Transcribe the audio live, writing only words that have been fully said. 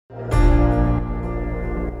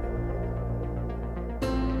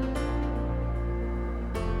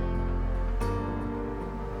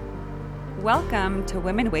Welcome to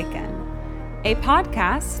Women Waken, a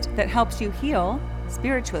podcast that helps you heal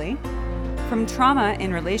spiritually from trauma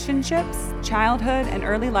in relationships, childhood, and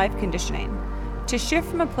early life conditioning to shift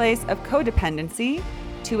from a place of codependency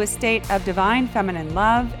to a state of divine feminine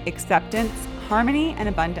love, acceptance, harmony, and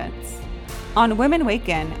abundance. On Women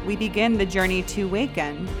Waken, we begin the journey to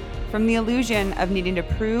waken from the illusion of needing to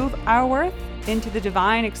prove our worth into the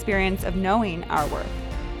divine experience of knowing our worth.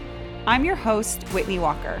 I'm your host, Whitney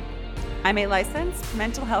Walker. I'm a licensed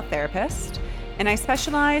mental health therapist, and I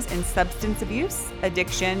specialize in substance abuse,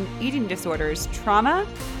 addiction, eating disorders, trauma,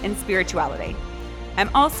 and spirituality. I'm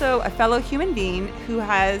also a fellow human being who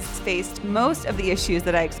has faced most of the issues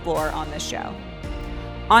that I explore on this show.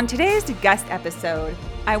 On today's guest episode,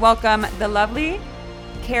 I welcome the lovely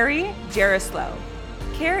Carrie Jaroslov.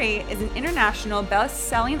 Carrie is an international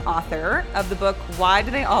best-selling author of the book, Why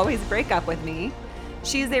Do They Always Break Up With Me?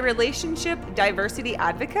 She is a relationship diversity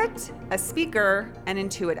advocate, a speaker, and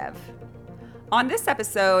intuitive. On this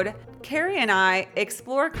episode, Carrie and I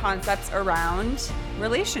explore concepts around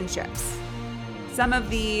relationships. Some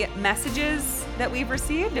of the messages that we've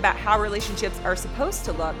received about how relationships are supposed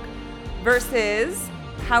to look versus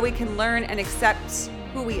how we can learn and accept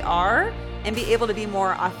who we are and be able to be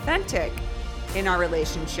more authentic in our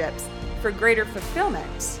relationships for greater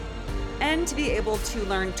fulfillment, and to be able to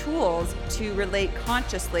learn tools to relate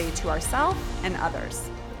consciously to ourselves and others.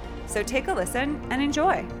 So take a listen and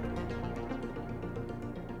enjoy.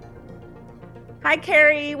 Hi,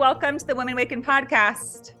 Carrie. Welcome to the Women Waken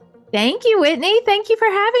podcast. Thank you, Whitney. Thank you for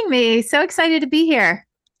having me. So excited to be here.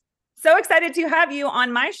 So excited to have you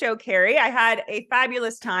on my show, Carrie. I had a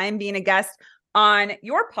fabulous time being a guest on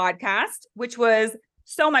your podcast, which was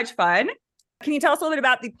so much fun. Can you tell us a little bit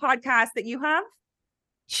about the podcast that you have?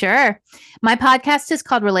 Sure. My podcast is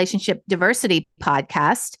called Relationship Diversity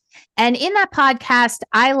Podcast. And in that podcast,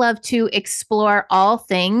 I love to explore all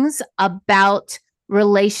things about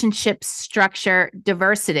relationship structure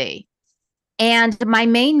diversity. And my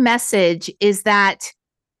main message is that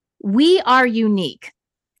we are unique,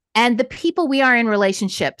 and the people we are in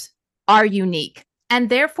relationships are unique. And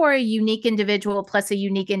therefore, a unique individual plus a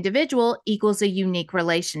unique individual equals a unique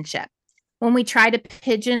relationship. When we try to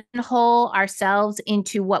pigeonhole ourselves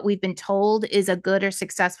into what we've been told is a good or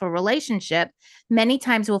successful relationship, many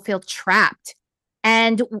times we'll feel trapped.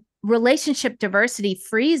 And relationship diversity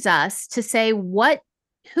frees us to say,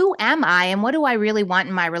 who am I and what do I really want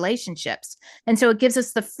in my relationships? And so it gives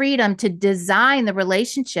us the freedom to design the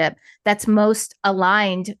relationship that's most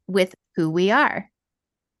aligned with who we are.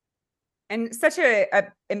 And such a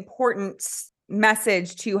important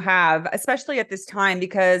message to have, especially at this time,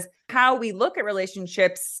 because how we look at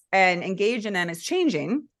relationships and engage in them is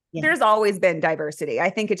changing. Yeah. There's always been diversity. I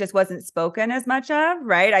think it just wasn't spoken as much of,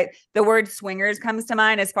 right? The word swingers comes to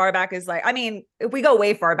mind as far back as if we go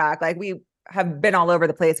way far back, we have been all over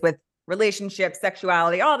the place with relationships,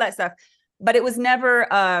 sexuality, all that stuff, but it was never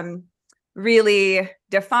really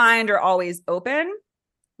defined or always open,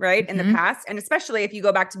 right? Mm-hmm. In the past. And especially if you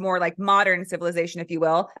go back to more like modern civilization, if you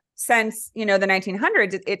will, since, the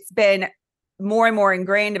 1900s, it's been more and more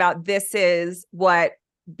ingrained about this is what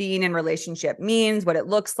being in relationship means, what it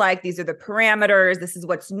looks like. These are the parameters. This is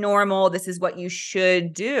what's normal. This is what you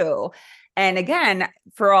should do. And again,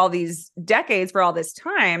 for all these decades, for all this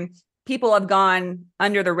time, people have gone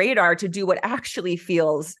under the radar to do what actually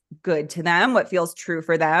feels good to them, what feels true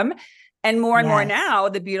for them. And more now,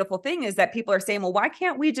 the beautiful thing is that people are saying, well, why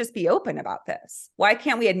can't we just be open about this? Why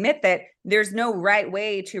can't we admit that there's no right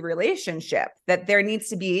way to relationship, that there needs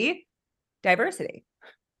to be diversity?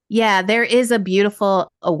 Yeah, there is a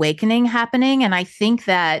beautiful awakening happening. And I think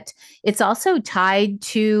that it's also tied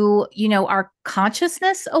to, our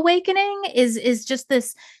consciousness awakening is just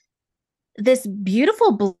this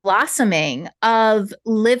beautiful blossoming of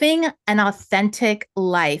living an authentic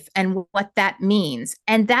life and what that means.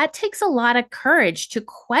 And that takes a lot of courage to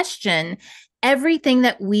question everything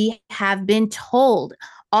that we have been told,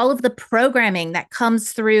 all of the programming that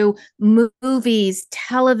comes through movies,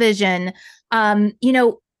 television,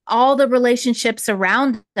 all the relationships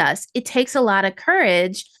around us. It takes a lot of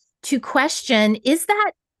courage to question, is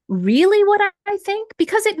that really what I think?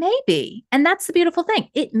 Because it may be. And that's the beautiful thing.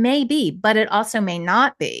 It may be, but it also may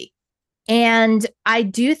not be. And I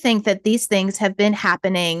do think that these things have been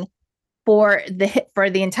happening for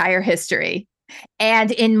the entire history.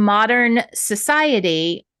 And in modern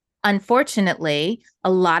society, unfortunately,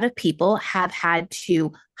 a lot of people have had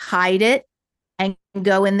to hide it and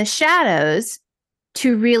go in the shadows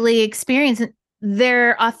to really experience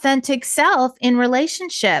their authentic self in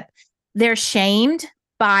relationship. They're shamed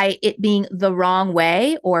by it being the wrong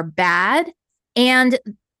way or bad. And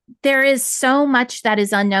there is so much that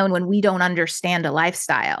is unknown when we don't understand a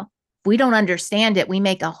lifestyle. If we don't understand it, we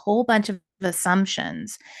make a whole bunch of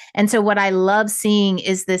assumptions. And so what I love seeing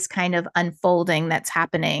is this kind of unfolding that's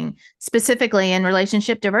happening specifically in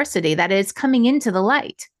relationship diversity that is coming into the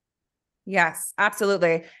light. Yes,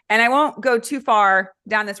 absolutely. And I won't go too far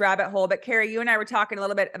down this rabbit hole, but Carrie, you and I were talking a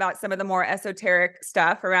little bit about some of the more esoteric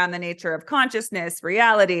stuff around the nature of consciousness,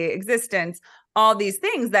 reality, existence, all these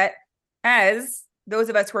things that, as those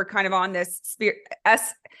of us who are kind of on this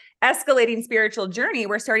escalating spiritual journey,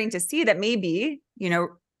 we're starting to see that maybe,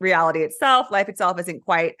 reality itself, life itself isn't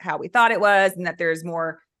quite how we thought it was, and that there's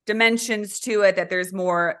more dimensions to it, that there's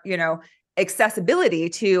more, accessibility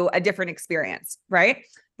to a different experience, right?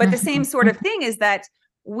 But the same sort of thing is that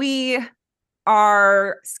we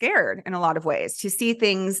are scared in a lot of ways to see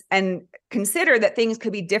things and consider that things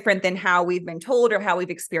could be different than how we've been told or how we've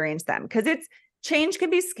experienced them. Because change can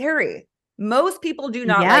be scary. Most people do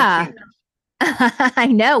not like change. I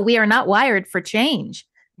know we are not wired for change.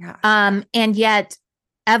 Yeah. And yet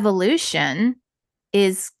evolution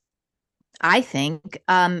is, I think,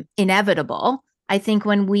 inevitable. I think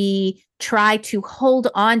when we try to hold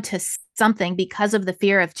on to something because of the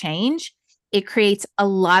fear of change, it creates a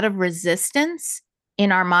lot of resistance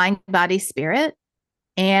in our mind, body, spirit.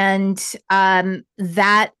 And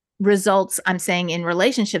that results, I'm saying in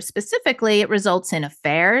relationships specifically, it results in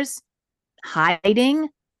affairs, hiding,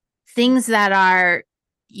 things that are,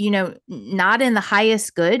 not in the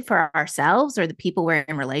highest good for ourselves or the people we're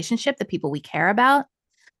in relationship, the people we care about.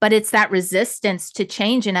 But it's that resistance to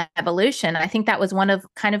change and evolution. I think that was one of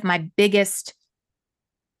kind of my biggest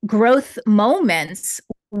growth moments,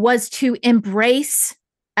 was to embrace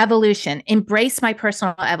evolution, embrace my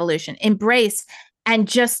personal evolution, embrace and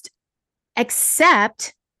just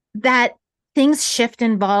accept that things shift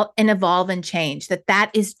and evolve and change, that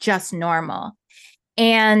is just normal.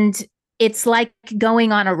 And it's like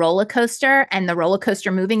going on a roller coaster and the roller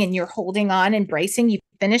coaster moving and you're holding on and bracing. You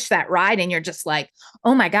finish that ride and you're just like,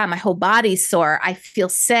 oh my God, my whole body's sore. I feel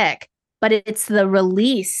sick. But it's the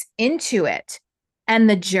release into it and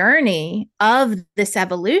the journey of this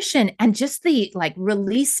evolution and just the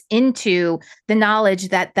release into the knowledge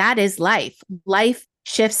that is life. Life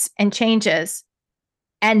shifts and changes.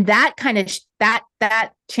 And that kind of,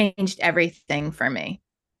 that changed everything for me.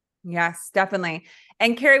 Yes, definitely.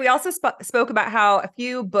 And Carrie, we also spoke about how a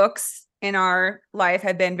few books in our life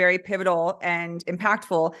have been very pivotal and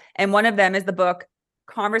impactful. And one of them is the book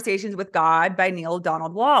Conversations with God by Neale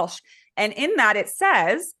Donald Walsch. And in that it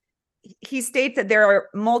says, he states that there are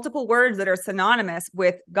multiple words that are synonymous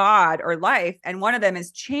with God or life. And one of them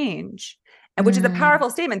is change, and which is a powerful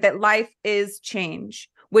statement, that life is change,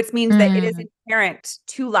 which means that it is inherent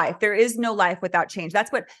to life. There is no life without change.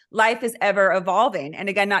 That's what life is, ever evolving. And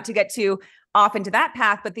again, not to get too off into that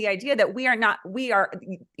path, but the idea that we are,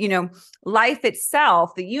 life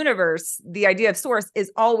itself, the universe, the idea of source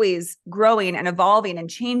is always growing and evolving and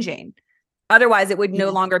changing. Otherwise, it would no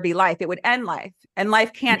longer be life. It would end life, and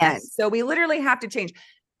life can't end. So we literally have to change.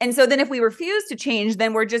 And so then if we refuse to change,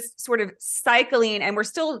 then we're just sort of cycling, and we're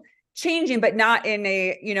still changing, but not in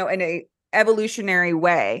a, in a evolutionary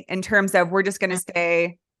way, in terms of we're just going to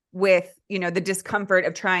stay with, the discomfort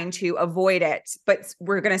of trying to avoid it, but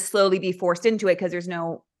we're going to slowly be forced into it because there's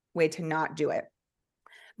no way to not do it.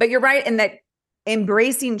 But you're right in that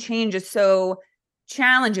embracing change is so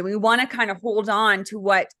challenging. We want to kind of hold on to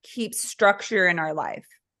what keeps structure in our life,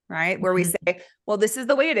 right? Where we say, well, this is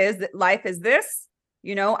the way it is, that life is this,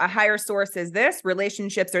 a higher source is this,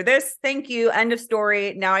 relationships are this. Thank you. End of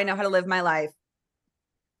story. Now I know how to live my life.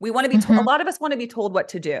 We want to be told, a lot of us want to be told what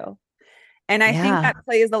to do. And I think that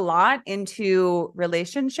plays a lot into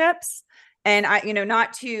relationships. And I,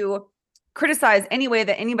 not to criticize any way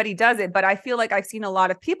that anybody does it, but I feel like I've seen a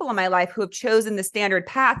lot of people in my life who have chosen the standard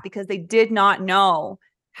path because they did not know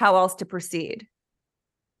how else to proceed.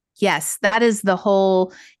 Yes, that is the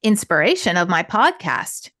whole inspiration of my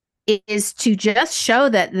podcast, is to just show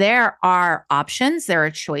that there are options, there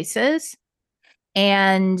are choices.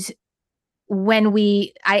 And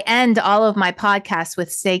I end all of my podcasts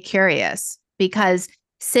with stay curious, because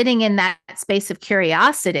sitting in that space of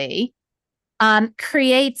curiosity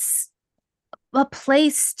creates a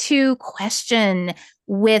place to question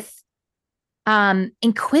with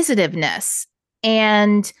inquisitiveness.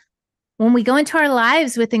 And when we go into our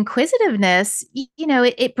lives with inquisitiveness,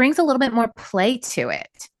 it brings a little bit more play to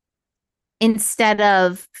it instead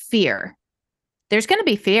of fear. There's going to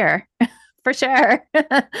be fear for sure.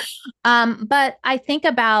 But I think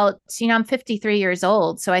about, I'm 53 years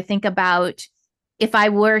old. So I think about if I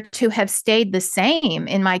were to have stayed the same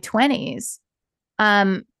in my 20s,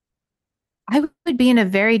 I would be in a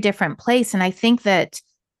very different place. And I think that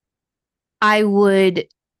I would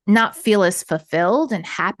not feel as fulfilled and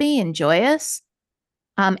happy and joyous.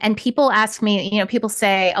 And people ask me, people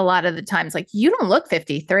say a lot of the times, like, you don't look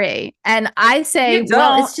 53. And I say, You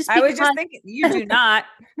well, don't. it's just I because. was just thinking, you do not.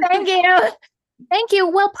 Thank you. Thank you.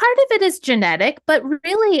 Well, part of it is genetic, but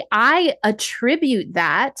really I attribute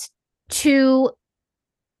that to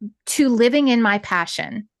living in my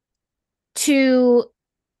passion, to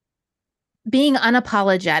being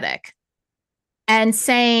unapologetic and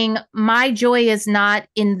saying my joy is not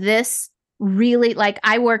in this. Really, like,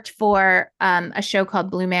 I worked for a show called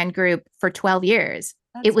Blue Man Group for 12 years.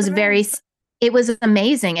 It was it was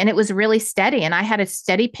amazing, and it was really steady, and I had a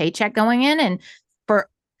steady paycheck going in, and for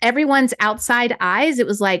everyone's outside eyes, it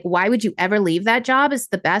was like, why would you ever leave that job? It's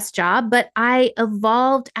the best job. But I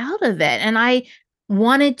evolved out of it, and I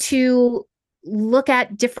wanted to look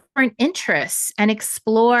at different interests and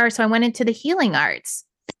explore. So I went into the healing arts,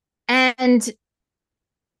 and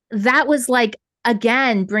that was like,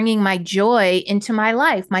 again, bringing my joy into my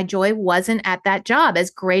life. My joy wasn't at that job, as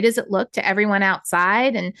great as it looked to everyone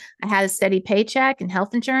outside. And I had a steady paycheck and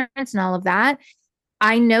health insurance and all of that.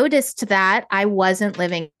 I noticed that I wasn't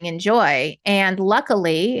living in joy. And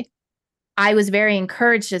luckily, I was very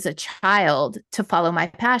encouraged as a child to follow my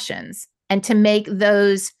passions and to make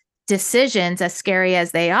those decisions, as scary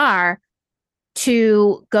as they are,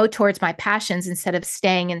 to go towards my passions instead of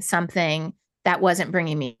staying in something that wasn't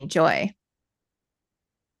bringing me joy.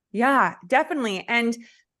 Yeah, definitely. And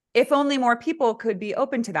if only more people could be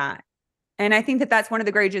open to that. And I think that that's one of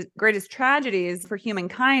the greatest tragedies for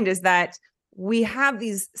humankind, is that we have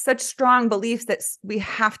these such strong beliefs that we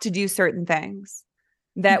have to do certain things,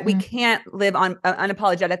 that we can't live on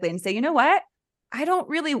unapologetically and say, you know what? I don't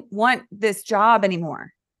really want this job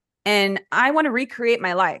anymore. And I want to recreate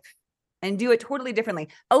my life and do it totally differently.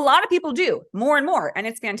 A lot of people do, more and more, and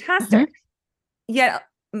it's fantastic. Yet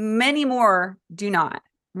many more do not.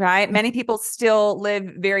 Right? Many people still live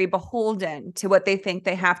very beholden to what they think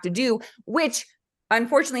they have to do, which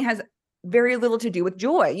unfortunately has very little to do with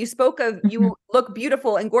joy. You spoke of you look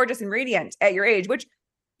beautiful and gorgeous and radiant at your age, which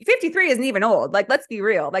 53 isn't even old. Like, let's be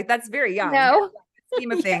real. Like, that's very young. No.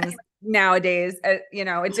 Scheme of things nowadays,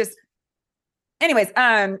 it just, anyways.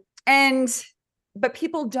 But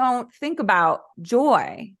people don't think about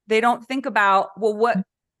joy. They don't think about, well, what,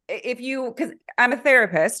 because I'm a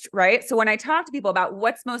therapist, right? So when I talk to people about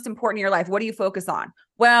what's most important in your life, what do you focus on?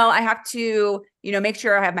 Well, I have to, make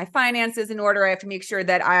sure I have my finances in order. I have to make sure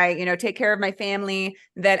that I, take care of my family,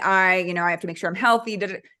 that I have to make sure I'm healthy.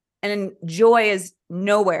 And joy is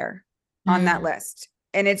nowhere on that list.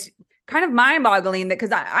 And it's kind of mind-boggling that,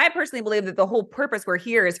 because I personally believe that the whole purpose we're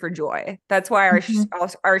here is for joy. That's why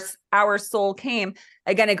our soul came.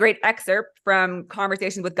 Again, a great excerpt from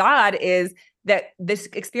Conversations with God is that this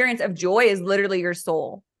experience of joy is literally your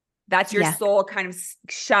soul. That's your soul kind of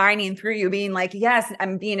shining through you, being like, yes,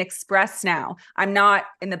 I'm being expressed now. I'm not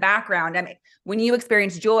in the background. When you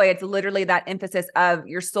experience joy, it's literally that emphasis of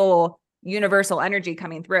your soul, universal energy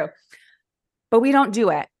coming through. But we don't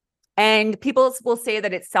do it. And people will say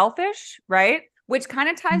that it's selfish, right? Which kind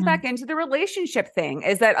of ties back into the relationship thing,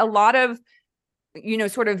 is that a lot of,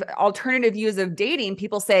 sort of alternative views of dating,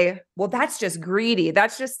 people say, well, that's just greedy.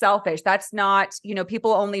 That's just selfish. That's not,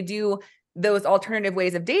 people only do those alternative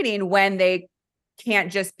ways of dating when they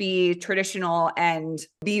can't just be traditional and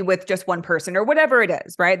be with just one person or whatever it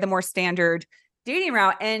is, right? The more standard dating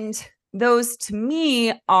route. And those, to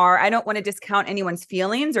me, I don't want to discount anyone's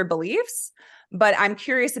feelings or beliefs, but I'm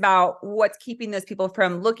curious about what's keeping those people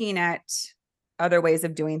from looking at other ways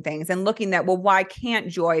of doing things and looking at, well, why can't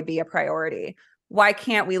joy be a priority? Why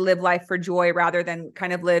can't we live life for joy rather than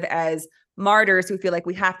kind of live as martyrs who feel like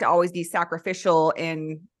we have to always be sacrificial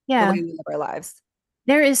in the way we live our lives?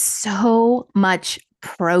 There is so much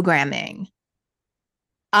programming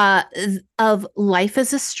of life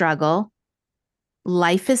is a struggle.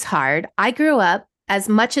 Life is hard. I grew up, as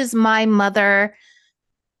much as my mother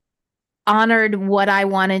honored what I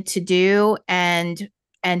wanted to do and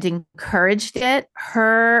encouraged it,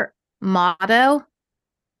 her motto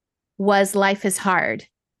was life is hard.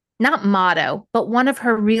 Not motto, but one of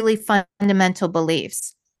her really fundamental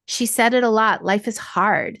beliefs. She said it a lot. Life is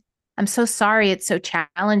hard. I'm so sorry it's so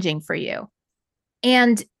challenging for you.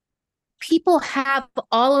 And people have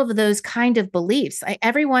all of those kind of beliefs.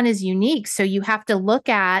 Everyone is unique. So you have to look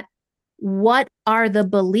at, what are the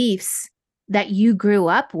beliefs that you grew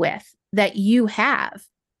up with, that you have?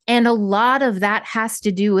 And a lot of that has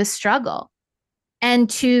to do with struggle. And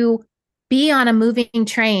to be on a moving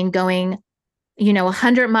train going,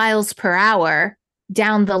 100 miles per hour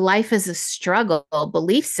down the life is a struggle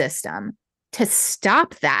belief system, to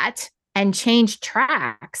stop that and change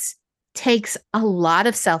tracks takes a lot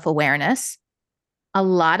of self-awareness, a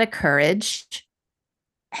lot of courage,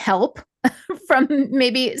 help from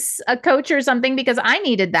maybe a coach or something, because I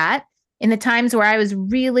needed that in the times where I was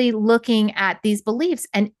really looking at these beliefs.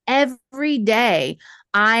 And every day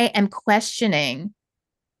I am questioning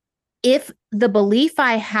if the belief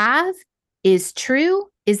I have is true.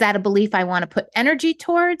 Is that a belief I want to put energy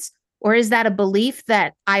towards? Or is that a belief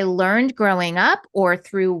that I learned growing up or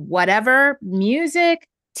through whatever music,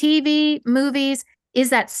 TV, movies? Is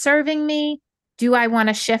that serving me? Do I want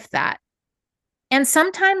to shift that? And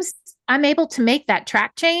sometimes I'm able to make that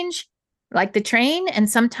track change, like the train, and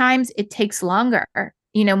sometimes it takes longer.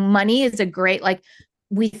 Money is a great,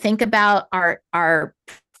 we think about our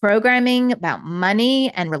programming about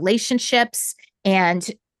money and relationships. And,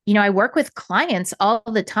 I work with clients all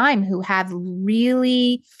the time who have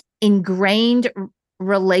really ingrained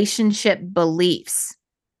relationship beliefs.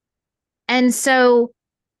 And so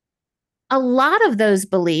a lot of those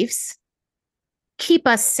beliefs keep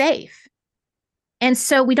us safe. And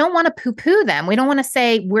so we don't want to poo-poo them. We don't want to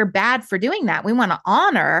say we're bad for doing that. We want to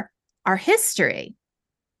honor our history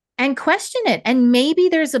and question it. And maybe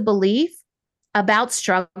there's a belief about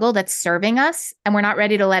struggle that's serving us and we're not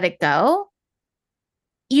ready to let it go.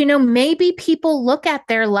 Maybe people look at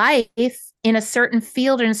their life in a certain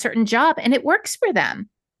field or in a certain job and it works for them.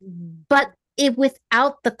 Mm-hmm. But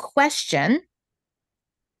without the question,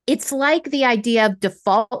 it's like the idea of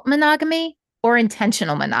default monogamy or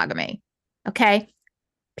intentional monogamy. Okay.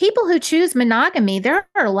 People who choose monogamy, there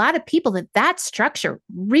are a lot of people that structure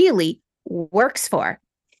really works for.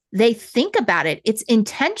 They think about it. It's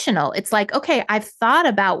intentional. It's like, okay, I've thought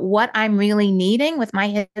about what I'm really needing with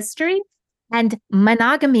my history, and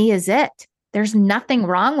monogamy is it. There's nothing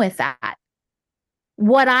wrong with that.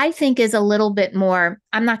 What I think is a little bit more,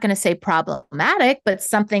 I'm not going to say problematic, but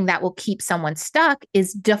something that will keep someone stuck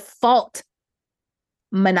is default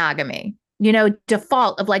monogamy.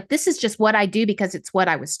 Default of like, this is just what I do because it's what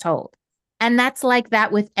I was told. And that's like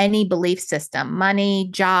that with any belief system, money,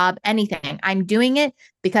 job, anything. I'm doing it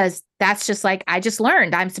because that's just like, I just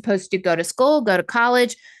learned I'm supposed to go to school, go to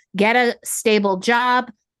college, get a stable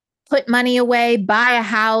job, put money away, buy a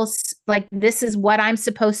house. Like, this is what I'm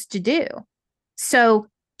supposed to do. So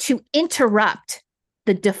to interrupt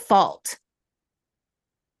the default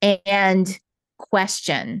and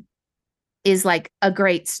question is like a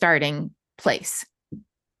great starting place.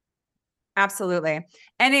 Absolutely.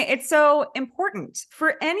 And it's so important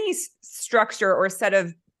for any structure or set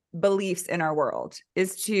of beliefs in our world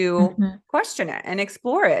is to question it and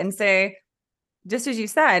explore it and say, just as you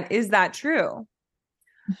said, is that true?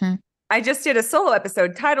 Mm-hmm. I just did a solo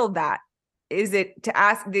episode titled that. Is it to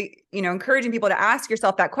ask encouraging people to ask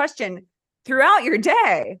yourself that question throughout your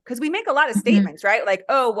day? Because we make a lot of statements, right? Like,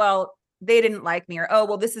 oh, well, they didn't like me, or, oh,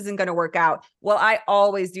 well, this isn't going to work out. Well, I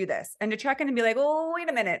always do this. And to check in and be like, oh, wait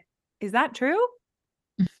a minute. Is that true?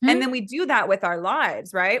 Mm-hmm. And then we do that with our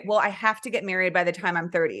lives, right? Well, I have to get married by the time I'm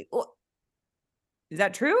 30. Well, is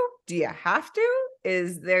that true? Do you have to?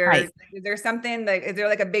 Is there something like, is there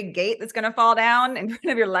like a big gate that's going to fall down in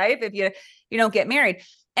front of your life if you don't get married?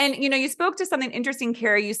 And, you spoke to something interesting,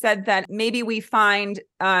 Carrie. You said that maybe we find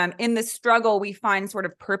in the struggle, we find sort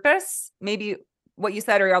of purpose, maybe what you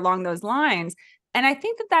said or along those lines. And I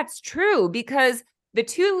think that that's true, because the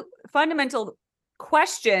two fundamental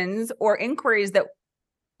questions or inquiries that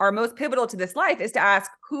are most pivotal to this life is to ask,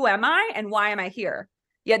 who am I and why am I here?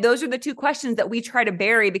 Yet those are the two questions that we try to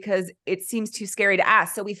bury because it seems too scary to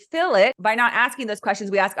ask. So we fill it by not asking those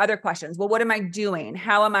questions. We ask other questions. Well, what am I doing?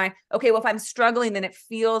 How am I? Okay, well, if I'm struggling, then it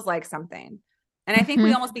feels like something. And I think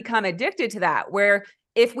we almost become addicted to that, where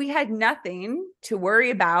if we had nothing to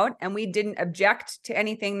worry about and we didn't object to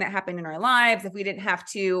anything that happened in our lives, if we didn't have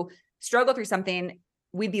to struggle through something,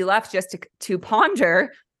 we'd be left just to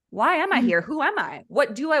ponder, why am I here? Who am I?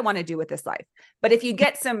 What do I want to do with this life? But if you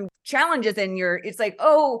get some challenges it's like,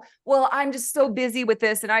 oh, well, I'm just so busy with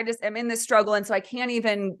this and I just am in this struggle. And so I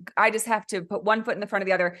just have to put one foot in the front of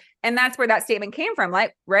the other. And that's where that statement came from,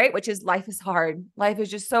 like, right? Which is, life is hard. Life is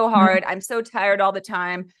just so hard. I'm so tired all the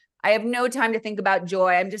time. I have no time to think about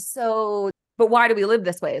joy. But why do we live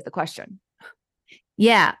this way is the question.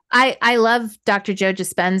 Yeah, I love Dr. Joe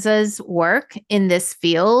Dispenza's work in this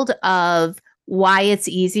field of why it's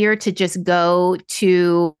easier to just go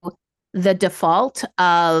to the default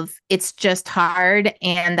of it's just hard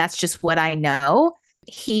and that's just what I know.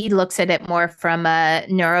 he looks at it more from a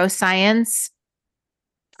neuroscience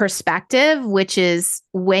perspective, which is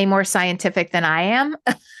way more scientific than I am.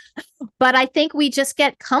 But I think we just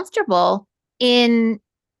get comfortable in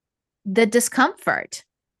the discomfort.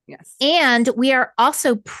 Yes. And we are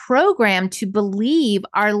also programmed to believe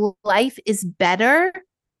our life is better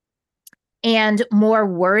and more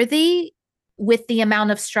worthy with the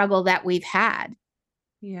amount of struggle that we've had.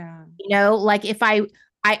 Yeah. Like if I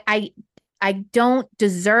don't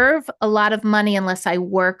deserve a lot of money unless I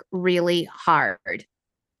work really hard.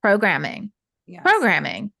 Programming. Yes.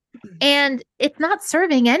 Programming. And it's not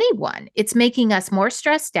serving anyone. It's making us more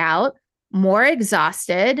stressed out, more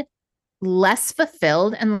exhausted, less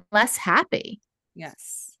fulfilled, and less happy.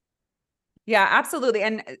 Yes. Yeah, absolutely.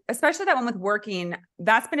 And especially that one with working,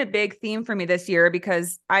 that's been a big theme for me this year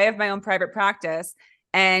because I have my own private practice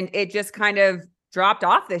and it just kind of dropped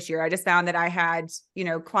off this year. I just found that I had,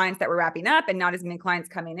 clients that were wrapping up and not as many clients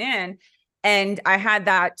coming in. And I had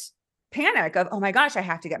that panic of, oh my gosh, I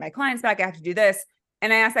have to get my clients back. I have to do this.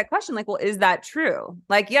 And I asked that question, like, well, is that true?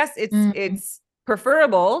 Like, yes, it's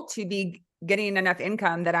preferable to be getting enough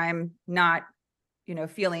income that I'm not,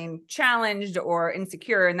 feeling challenged or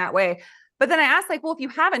insecure in that way. But then I asked, like, well, if you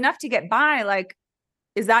have enough to get by, like,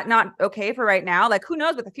 is that not okay for right now? Like, who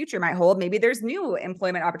knows what the future might hold? Maybe there's new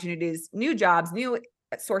employment opportunities, new jobs, new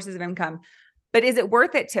sources of income. But is it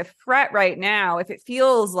worth it to fret right now if it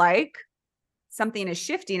feels like something is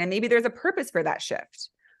shifting and maybe there's a purpose for that shift?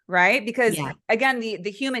 Right? Because again,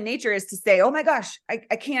 the human nature is to say, oh my gosh, I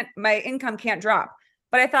can't, my income can't drop.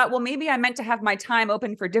 But I thought, well, maybe I meant to have my time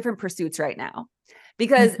open for different pursuits right now.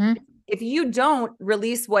 Because if you don't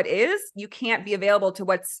release what is, you can't be available to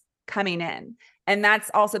what's coming in. And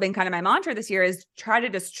that's also been kind of my mantra this year is try to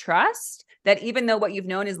just trust that even though what you've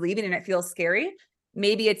known is leaving and it feels scary,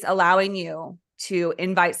 maybe it's allowing you to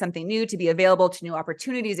invite something new, to be available to new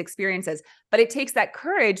opportunities, experiences. But it takes that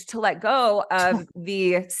courage to let go of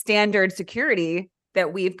the standard security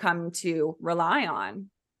that we've come to rely on.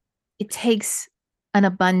 It takes an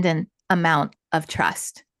abundant amount of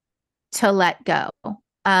trust to let go.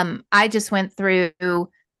 I just went through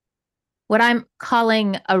what I'm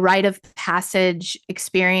calling a rite of passage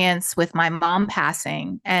experience with my mom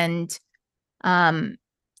passing. And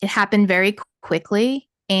it happened very quickly.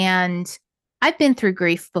 And I've been through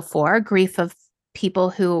grief before, grief of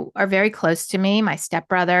people who are very close to me, my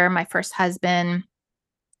stepbrother, my first husband.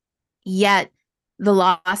 Yet the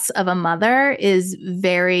loss of a mother is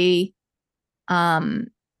very,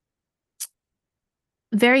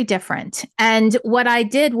 very different. And what I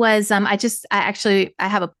did was I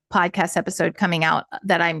have a podcast episode coming out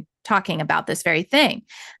that I'm talking about this very thing.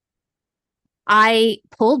 I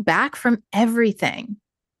pulled back from everything,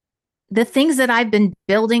 the things that I've been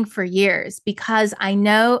building for years, because I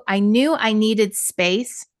knew I needed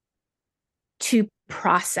space to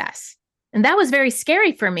process. And that was very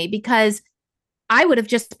scary for me because I would have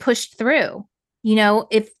just pushed through.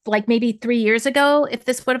 If like maybe 3 years ago, if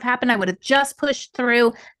this would have happened, I would have just pushed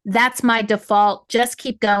through. That's my default. Just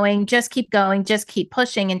keep going, just keep going, just keep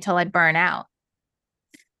pushing until I burn out.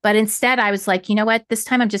 But instead, I was like, you know what? This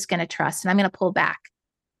time I'm just going to trust and I'm going to pull back,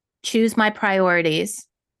 choose my priorities.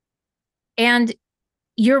 And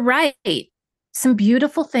you're right. Some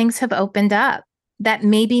beautiful things have opened up that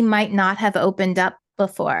maybe might not have opened up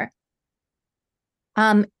before.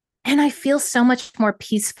 And I feel so much more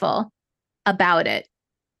peaceful about it.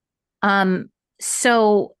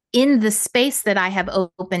 So in the space that I have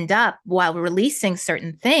opened up while releasing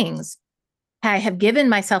certain things, I have given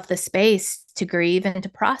myself the space to grieve and to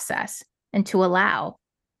process and to allow.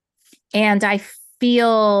 And I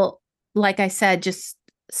feel, like I said, just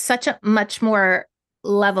such a much more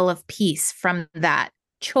level of peace from that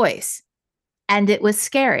choice. And it was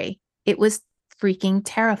scary. It was freaking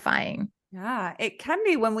terrifying. Yeah, it can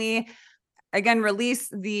be when we, again, release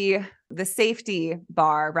the safety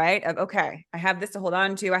bar, right? Of, okay, I have this to hold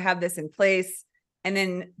on to. I have this in place.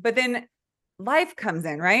 But then life comes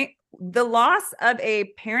in, right? The loss of a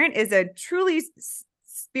parent is a truly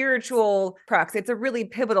spiritual crux. It's a really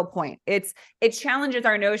pivotal point. It challenges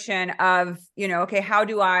our notion of, okay, how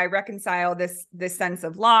do I reconcile this sense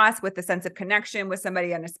of loss with the sense of connection with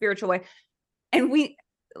somebody in a spiritual way? And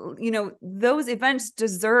those events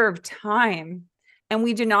deserve time. And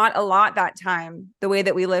we do not allot that time the way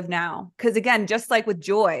that we live now. Because again, just like with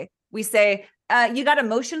joy, we say, you got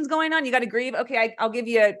emotions going on, you got to grieve. Okay, I'll give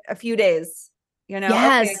you a few days,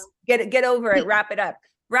 Yes. Okay, get over it, wrap it up.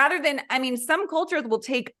 Rather than, some cultures will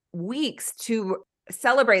take weeks to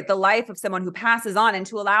celebrate the life of someone who passes on and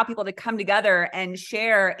to allow people to come together and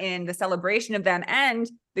share in the celebration of them and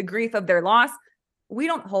the grief of their loss. we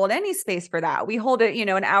don't hold any space for that. We hold it,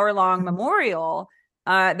 an hour-long memorial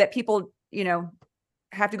that people,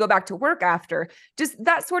 have to go back to work after. Just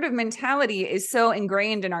that sort of mentality is so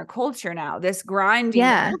ingrained in our culture now, this grinding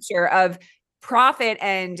culture of profit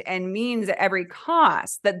and means at every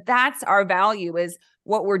cost, that's our value, is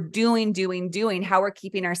what we're doing, how we're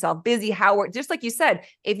keeping ourselves busy, how we're, just like you said,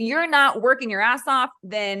 if you're not working your ass off,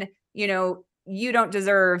 then, you don't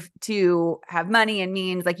deserve to have money and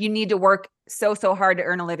means. Like, you need to work so hard to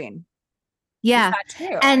earn a living. Yeah.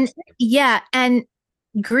 And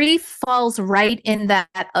grief falls right in that,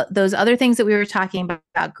 those other things that we were talking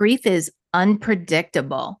about. Grief is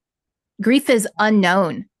unpredictable. Grief is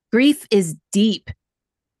unknown. Grief is deep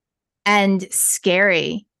and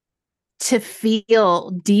scary to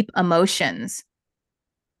feel deep emotions.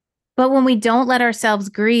 But when we don't let ourselves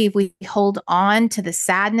grieve, we hold on to the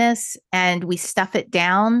sadness and we stuff it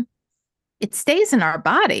down. It stays in our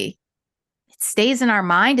body. It stays in our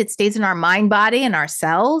mind. It stays in our mind, body, and our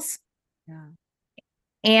cells. Yeah.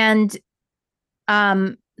 And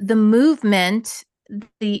the movement,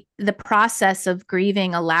 the process of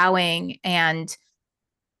grieving, allowing, and,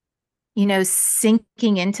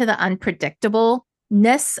 sinking into the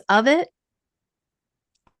unpredictableness of it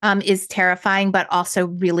is terrifying, but also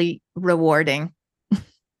really rewarding.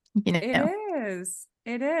 It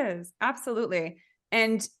is. Absolutely.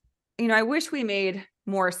 And, I wish we made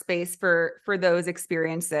more space for those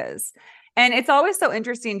experiences. And it's always so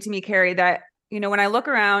interesting to me, Carrie, that, when I look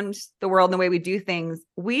around the world and the way we do things,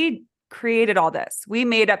 we created all this. We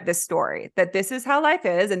made up this story that this is how life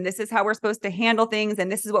is, and this is how we're supposed to handle things,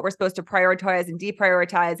 and this is what we're supposed to prioritize and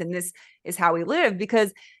deprioritize, and this is how we live.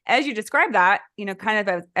 Because as you described that, kind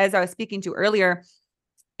of as I was speaking to earlier,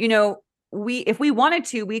 if we wanted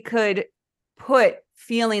to, we could put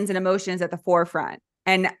feelings and emotions at the forefront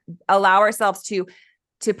and allow ourselves to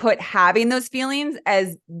put having those feelings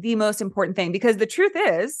as the most important thing. Because the truth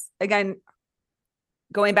is, again,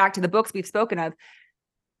 going back to the books we've spoken of,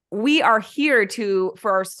 we are here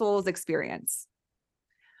for our soul's experience.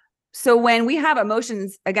 So when we have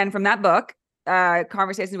emotions, again, from that book,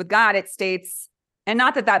 Conversations with God, it states, and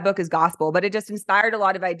not that book is gospel, but it just inspired a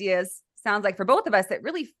lot of ideas, sounds like, for both of us, that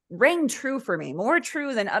really rang true for me, more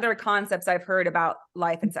true than other concepts I've heard about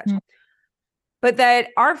life and such. Mm-hmm. But that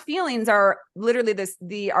our feelings are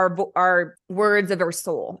literally our words of our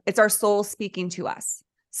soul. It's our soul speaking to us.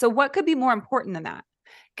 So what could be more important than that?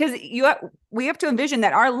 Because we have to envision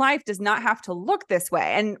that our life does not have to look this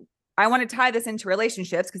way. And I want to tie this into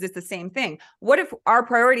relationships because it's the same thing. What if our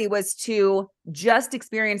priority was to just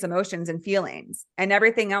experience emotions and feelings, and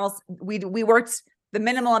everything else, we worked the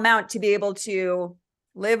minimal amount to be able to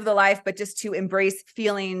live the life, but just to embrace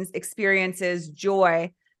feelings, experiences,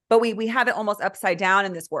 joy. But we have it almost upside down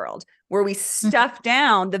in this world, where we stuff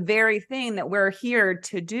down the very thing that we're here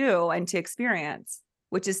to do and to experience,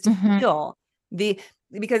 which is to feel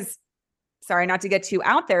because, sorry, not to get too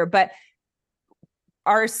out there, but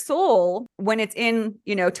our soul, when it's in,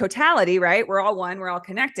 totality, right? We're all one, we're all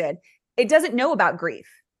connected. It doesn't know about grief.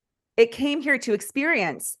 It came here to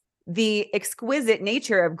experience the exquisite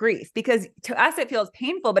nature of grief, because to us, it feels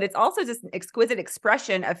painful, but it's also just an exquisite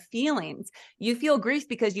expression of feelings. You feel grief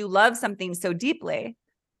because you love something so deeply.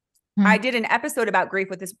 I did an episode about grief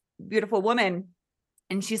with this beautiful woman,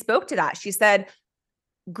 and she spoke to that. She said,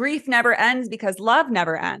 grief never ends because love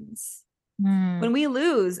never ends. When we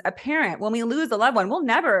lose a parent, when we lose a loved one, we'll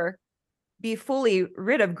never be fully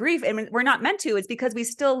rid of grief. And we're not meant to. It's because we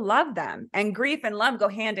still love them. And grief and love go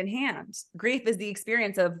hand in hand. Grief is the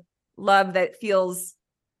experience of love that feels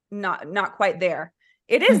not quite there.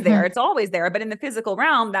 It is there. It's always there. But in the physical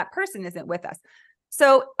realm, that person isn't with us.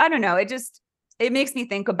 So I don't know. It makes me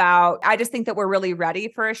think about, I just think that we're really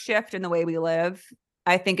ready for a shift in the way we live.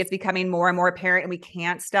 I think it's becoming more and more apparent, and we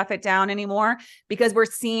can't stuff it down anymore because we're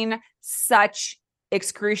seeing such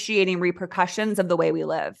excruciating repercussions of the way we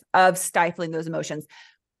live, of stifling those emotions.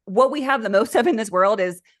 What we have the most of in this world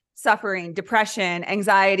is suffering, depression,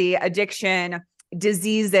 anxiety, addiction,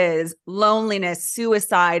 diseases, loneliness,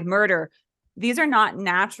 suicide, murder. These are not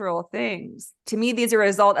natural things. To me, these are a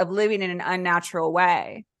result of living in an unnatural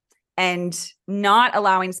way, and not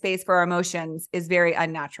allowing space for our emotions is very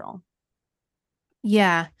unnatural.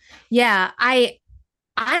 Yeah. I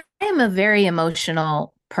am a very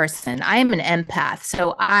emotional person. I am an empath.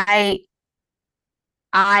 So I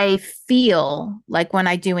feel like when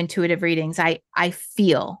I do intuitive readings, I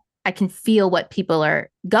can feel what people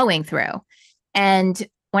are going through. And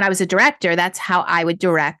when I was a director, that's how I would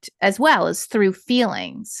direct as well, as through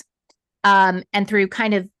feelings, and through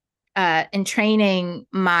kind of entraining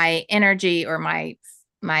my energy or my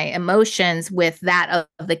my emotions with that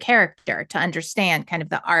of the character to understand kind of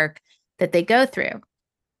the arc that they go through.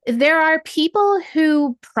 There are people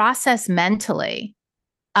who process mentally.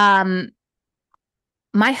 My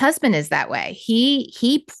husband is that way.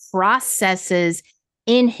 He processes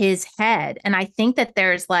in his head. And I think that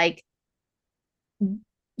there's like,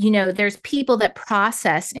 there's people that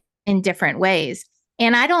process in different ways.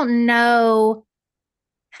 And I don't know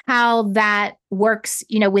how that works,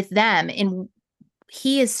 with them. And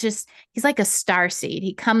he's like a star seed.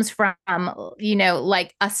 He comes from,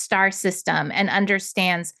 like a star system and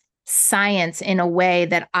understands science in a way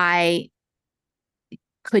that I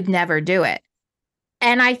could never do it.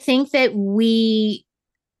 And I think that we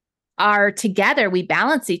are together, we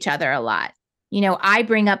balance each other a lot. I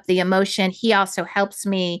bring up the emotion. He also helps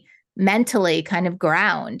me mentally kind of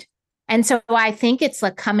ground. And so I think it's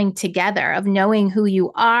like coming together of knowing who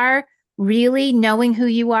you are, really knowing who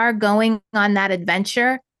you are, going on that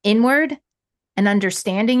adventure inward and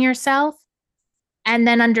understanding yourself, and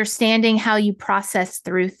then understanding how you process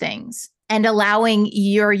through things and allowing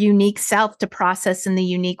your unique self to process in the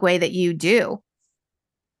unique way that you do.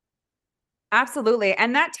 Absolutely.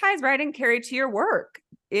 And that ties right in, Carrie, to your work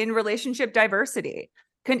in relationship diversity.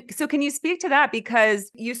 Can you speak to that?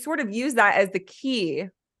 Because you sort of use that as the key,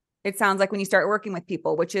 it sounds like, when you start working with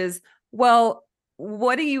people, which is, well,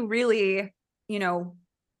 what are you really,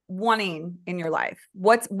 wanting in your life?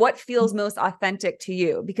 What feels most authentic to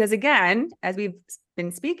you? Because again, as we've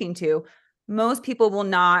been speaking to, most people will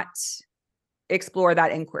not explore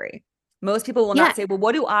that inquiry. Most people will not say, well,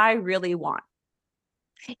 what do I really want?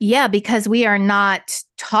 Yeah, because we are not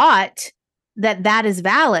taught that is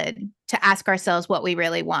valid to ask ourselves what we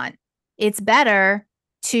really want. It's better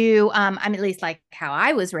to, at least like how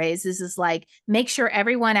I was raised, is like, make sure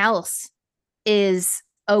everyone else is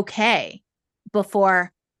okay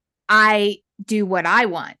before I do what I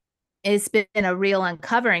want. It's been a real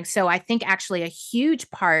uncovering. So I think actually a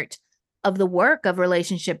huge part of the work of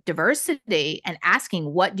relationship diversity and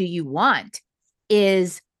asking, what do you want,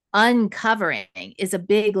 is uncovering, is a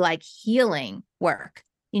big like healing work,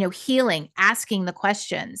 healing, asking the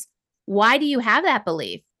questions. Why do you have that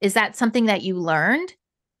belief? Is that something that you learned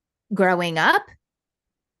growing up?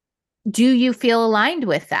 Do you feel aligned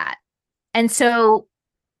with that? And so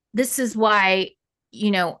this is why,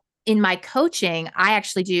 in my coaching, I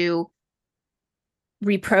actually do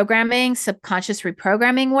reprogramming, subconscious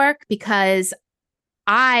reprogramming work, because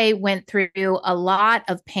I went through a lot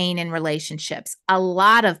of pain in relationships, a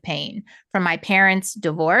lot of pain from my parents'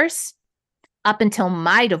 divorce up until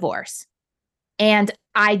my divorce. And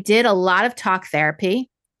I did a lot of talk therapy.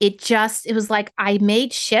 It was like I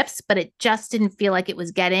made shifts, but it just didn't feel like it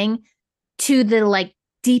was getting to the like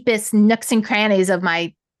deepest nooks and crannies of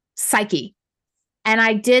my psyche. And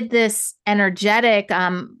I did this energetic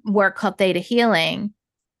work called theta healing.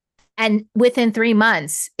 And within 3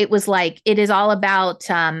 months, it was like, it is all about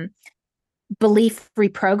belief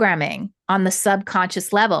reprogramming on the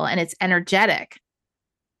subconscious level, and it's energetic.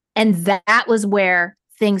 And that was where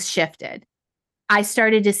things shifted. I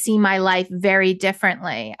started to see my life very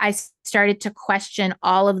differently. I started to question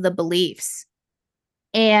all of the beliefs.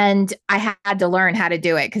 And I had to learn how to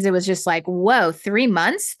do it, because it was just like, whoa, 3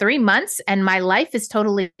 months, and my life is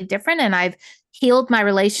totally different. And I've healed my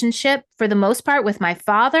relationship for the most part with my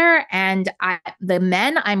father. And the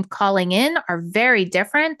men I'm calling in are very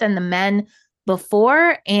different than the men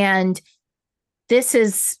before. And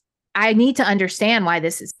I need to understand why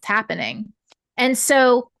this is happening. And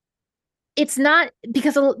so it's not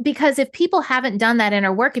because if people haven't done that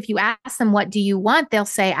inner work, if you ask them, what do you want? They'll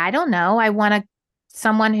say, I don't know. I want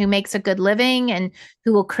someone who makes a good living and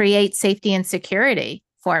who will create safety and security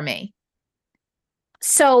for me.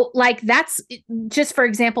 So like, that's just, for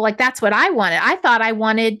example, like that's what I wanted. I thought I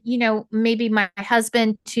wanted, maybe my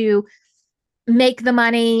husband to make the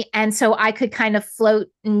money, and so I could kind of float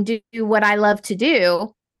and do what I love to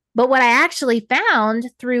do. But what I actually found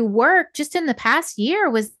through work just in the past year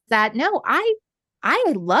was that, no, I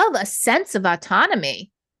love a sense of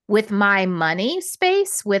autonomy with my money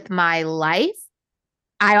space, with my life.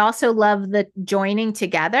 I also love the joining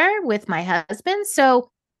together with my husband. So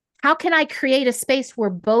how can I create a space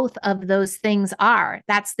where both of those things are?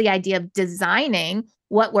 That's the idea of designing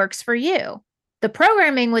what works for you. The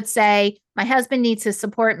programming would say, my husband needs to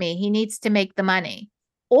support me. He needs to make the money.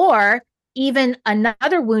 Or even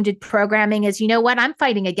another wounded programming is, you know what? I'm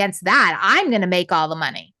fighting against that. I'm going to make all the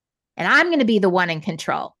money and I'm going to be the one in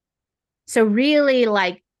control. So really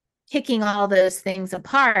like picking all those things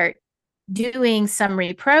apart, doing some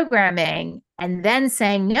reprogramming, and then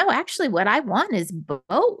saying, no, actually what I want is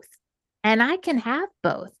both. And I can have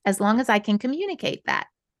both as long as I can communicate that.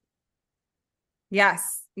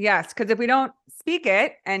 Yes. Yes. Because if we don't speak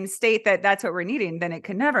it and state that that's what we're needing, then it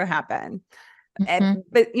can never happen. Mm-hmm.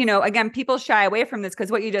 But, again, people shy away from this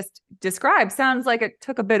because what you just described sounds like it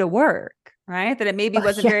took a bit of work, right? That it maybe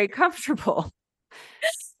wasn't very comfortable.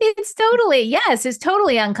 It's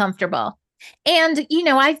totally uncomfortable. And,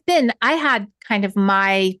 I had kind of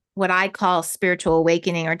what I call spiritual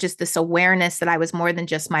awakening, or just this awareness that I was more than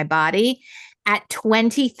just my body at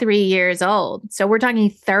 23 years old. So we're talking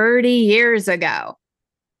 30 years ago.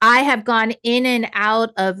 I have gone in and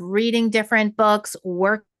out of reading different books,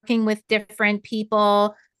 working with different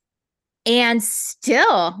people. And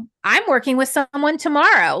still, I'm working with someone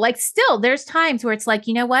tomorrow. Like, still, there's times where it's like,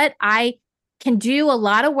 you know what? I can do a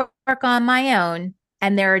lot of work on my own.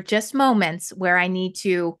 And there are just moments where I need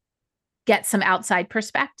to get some outside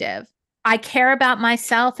perspective. I care about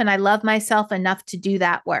myself and I love myself enough to do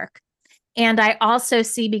that work. And I also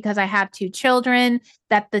see, because I have 2 children,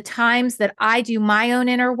 that the times that I do my own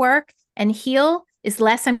inner work and heal is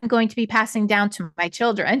less I'm going to be passing down to my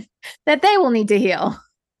children that they will need to heal.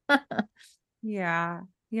 Yeah.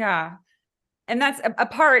 Yeah. And that's a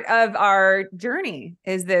part of our journey,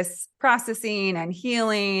 is this processing and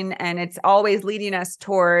healing. And it's always leading us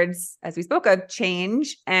towards, as we spoke of,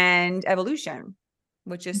 change and evolution,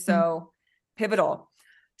 which is so pivotal.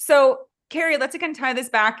 So, Carrie, let's again tie this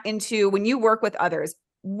back into when you work with others.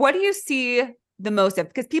 What do you see the most of?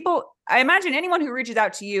 Because people, I imagine anyone who reaches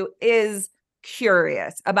out to you is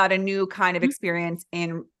curious about a new kind of experience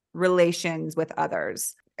in relations with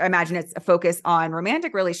others. I imagine it's a focus on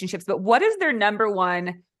romantic relationships, but what is their number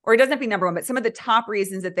one, or it doesn't have to be number one, but some of the top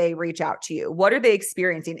reasons that they reach out to you? What are they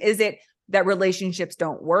experiencing? Is it that relationships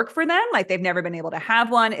don't work for them? Like they've never been able to have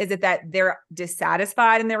one? Is it that they're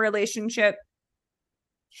dissatisfied in their relationship?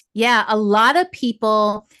 Yeah, a lot of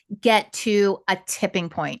people get to a tipping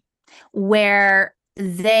point where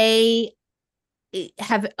they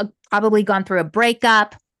have probably gone through a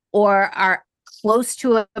breakup or are close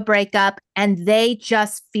to a breakup, and they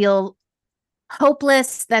just feel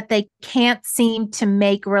hopeless that they can't seem to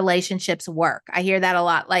make relationships work. I hear that a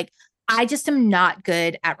lot. Like, I just am not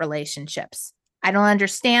good at relationships. I don't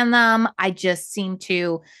understand them. I just seem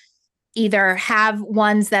to either have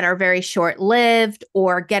ones that are very short-lived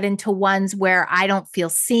or get into ones where I don't feel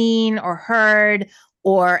seen or heard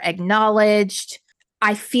or acknowledged.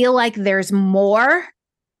 I feel like there's more,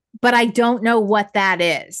 but I don't know what that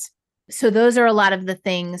is. So those are a lot of the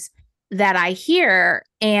things that I hear.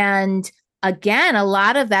 And again, a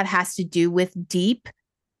lot of that has to do with deep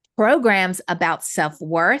programs about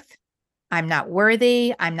self-worth. I'm not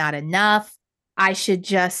worthy. I'm not enough. I should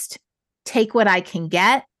just take what I can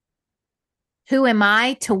get. Who am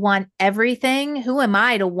I to want everything? Who am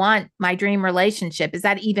I to want my dream relationship? Is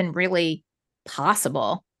that even really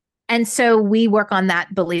possible? And so we work on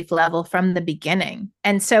that belief level from the beginning.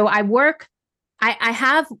 And so I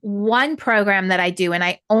have one program that I do, and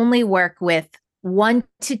I only work with 1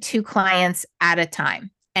 to 2 clients at a time.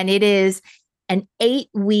 And it is an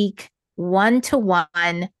 8-week,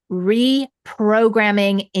 1-to-1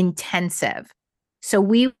 reprogramming intensive. So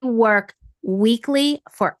we work weekly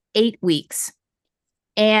for 8 weeks.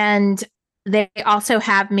 And they also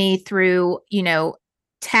have me through,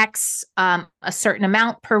 texts, a certain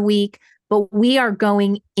amount per week, but we are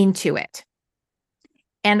going into it.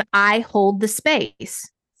 And I hold the space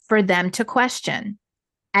for them to question.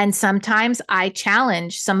 And sometimes I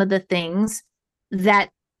challenge some of the things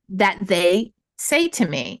that they say to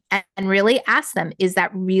me, and really ask them, is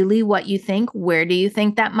that really what you think? Where do you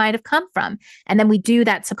think that might have come from? And then we do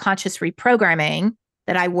that subconscious reprogramming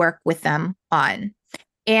that I work with them on.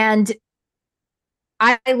 And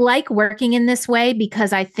I like working in this way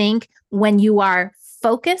because I think when you are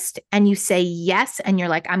focused and you say yes, and you're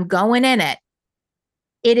like, I'm going in it,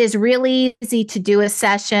 it is really easy to do a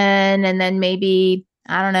session and then maybe,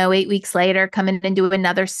 I don't know, 8 weeks later, come in and do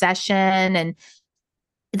another session. And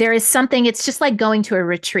there is something, it's just like going to a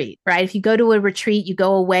retreat, right? If you go to a retreat, you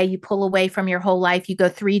go away, you pull away from your whole life, you go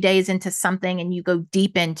 3 days into something and you go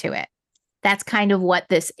deep into it. That's kind of what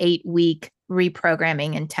this 8-week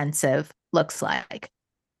reprogramming intensive looks like.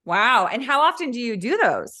 Wow. And how often do you do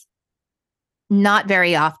those? Not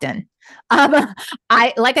very often.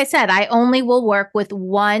 Like I said, I only will work with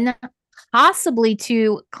 1, possibly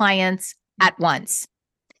 2 clients at once.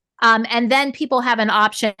 And then people have an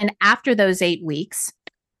option after those 8 weeks,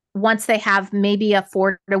 once they have maybe a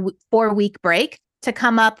 4-week break, to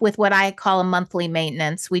come up with what I call a monthly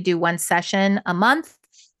maintenance. We do 1 session a month.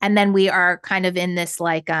 And then we are kind of in this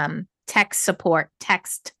like text support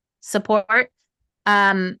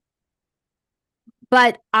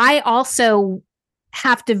But I also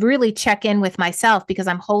have to really check in with myself because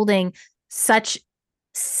I'm holding such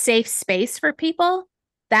safe space for people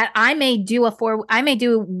that I may do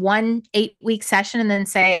 1 8-week session and then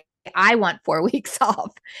say, I want 4 weeks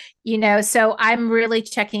off, so I'm really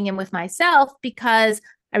checking in with myself because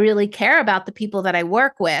I really care about the people that I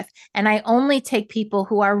work with. And I only take people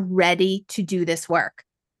who are ready to do this work,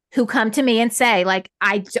 who come to me and say, like,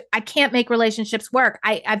 I can't make relationships work.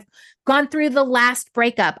 I've gone through the last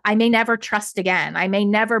breakup. I may never trust again. I may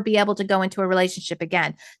never be able to go into a relationship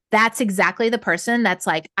again. That's exactly the person that's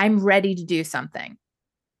like, I'm ready to do something.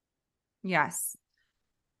 Yes.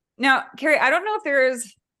 Now, Carrie, I don't know if there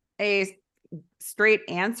is a straight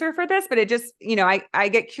answer for this, but it just, I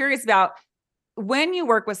get curious about when you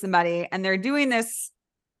work with somebody and they're doing this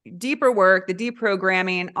deeper work, the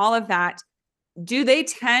deprogramming, all of that, do they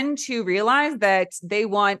tend to realize that they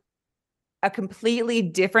want a completely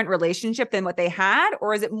different relationship than what they had?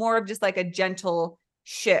 Or is it more of just like a gentle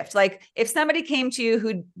shift? Like if somebody came to you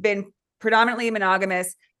who'd been predominantly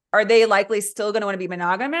monogamous, are they likely still going to want to be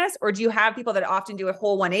monogamous? Or do you have people that often do a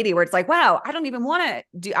whole 180 where it's like, wow, I don't even want to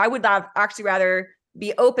do, I would actually rather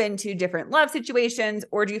be open to different love situations?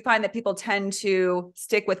 Or do you find that people tend to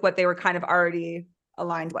stick with what they were kind of already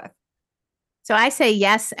aligned with? So I say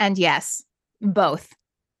yes and yes, both.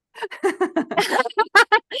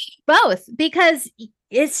 Both, because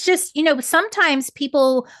it's just, sometimes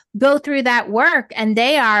people go through that work and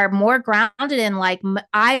they are more grounded in like,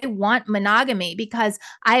 I want monogamy because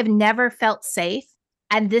I have never felt safe.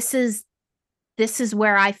 And this is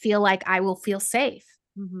where I feel like I will feel safe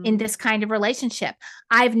in this kind of relationship.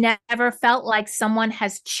 I've never felt like someone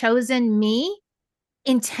has chosen me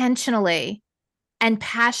intentionally and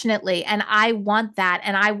passionately. And I want that.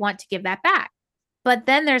 And I want to give that back. But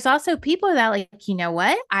then there's also people that like, you know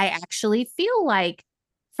what? I actually feel like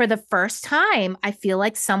for the first time, I feel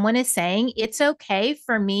like someone is saying it's okay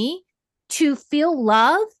for me to feel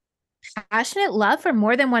love, passionate love for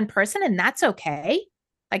more than one person. And that's okay.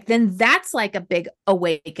 Like, then that's like a big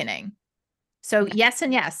awakening. So yes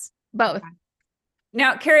and yes, both.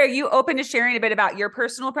 Now, Carrie, are you open to sharing a bit about your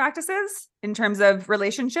personal practices in terms of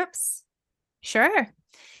relationships? Sure.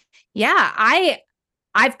 Yeah,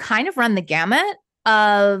 I've kind of run the gamut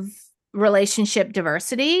of relationship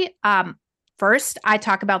diversity. First, I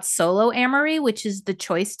talk about solo amory, which is the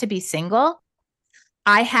choice to be single.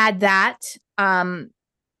 I had that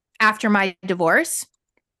after my divorce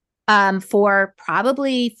for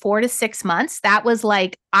probably 4 to 6 months. That was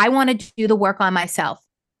like, I want to do the work on myself.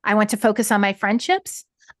 I want to focus on my friendships.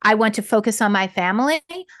 I want to focus on my family.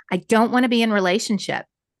 I don't want to be in relationship.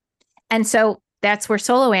 And so that's where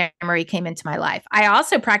solo amory came into my life. I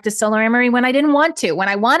also practiced solo amory when I didn't want to, when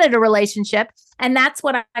I wanted a relationship. And that's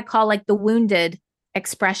what I call like the wounded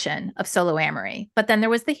expression of solo amory. But then there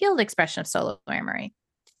was the healed expression of solo amory.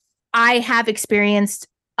 I have experienced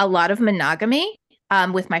a lot of monogamy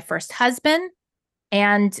with my first husband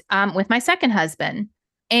and with my second husband.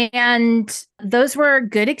 And those were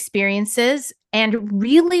good experiences. And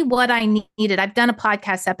really what I needed, I've done a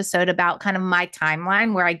podcast episode about kind of my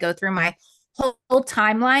timeline where I go through my whole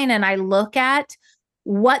timeline and I look at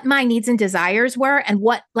what my needs and desires were and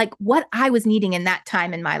what I was needing in that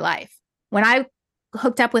time in my life. When I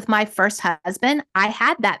hooked up with my first husband, I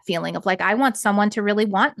had that feeling of like, I want someone to really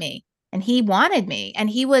want me. And he wanted me. And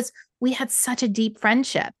we had such a deep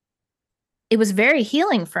friendship. It was very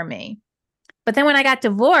healing for me. But then when I got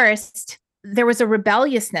divorced, there was a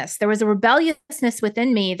rebelliousness. There was a rebelliousness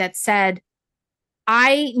within me that said,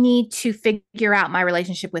 I need to figure out my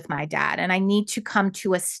relationship with my dad, and I need to come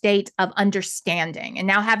to a state of understanding. And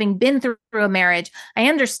now, having been through a marriage, I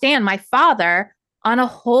understand my father on a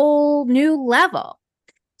whole new level.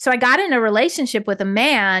 So I got in a relationship with a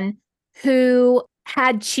man who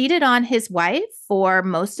had cheated on his wife for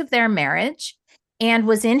most of their marriage and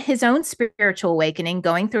was in his own spiritual awakening,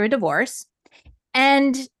 going through a divorce.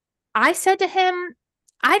 And I said to him,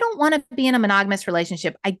 I don't want to be in a monogamous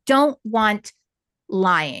relationship. I don't want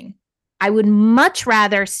lying. I would much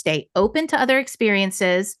rather stay open to other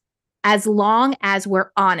experiences as long as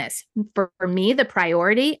we're honest. For me, the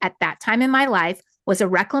priority at that time in my life was a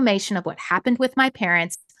reclamation of what happened with my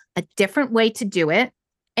parents, a different way to do it,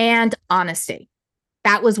 and honesty.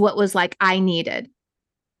 That was what was like I needed.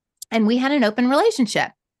 And we had an open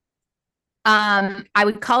relationship. I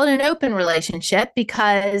would call it an open relationship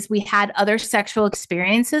because we had other sexual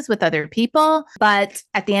experiences with other people. But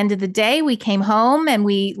at the end of the day, we came home and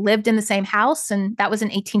we lived in the same house. And that was an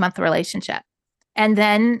 18-month relationship. And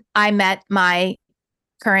then I met my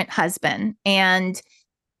current husband. And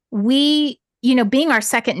we, being our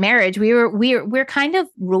second marriage, we're kind of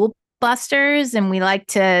rule busters and we like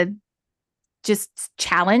to just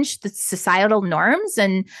challenge the societal norms.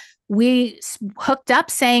 And we hooked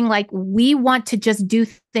up saying like, we want to just do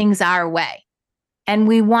things our way. And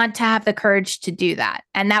we want to have the courage to do that.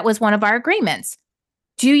 And that was one of our agreements.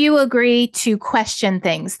 Do you agree to question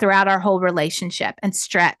things throughout our whole relationship and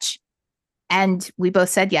stretch? And we both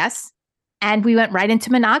said yes. And we went right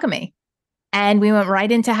into monogamy. And we went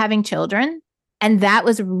right into having children. And that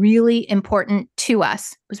was really important to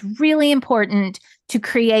us. It was really important to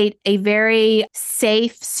create a very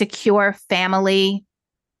safe, secure family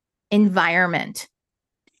environment.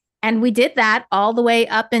 And we did that all the way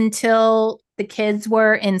up until the kids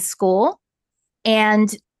were in school.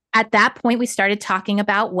 And at that point, we started talking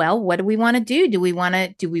about, well, what do we want to do? Do we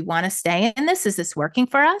want to stay in this? Is this working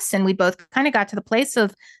for us? And we both kind of got to the place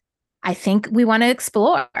of, I think we want to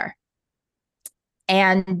explore.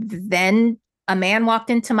 And then a man walked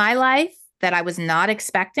into my life that I was not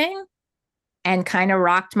expecting and kind of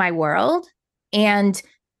rocked my world. And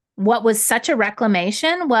what was such a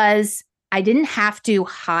reclamation was I didn't have to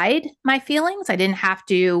hide my feelings. I didn't have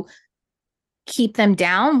to keep them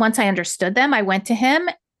down. Once I understood them, I went to him,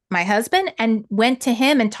 my husband, and went to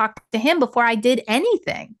him and talked to him before I did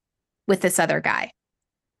anything with this other guy.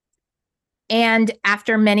 And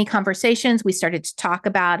after many conversations, we started to talk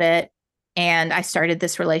about it. And I started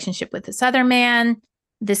this relationship with this other man.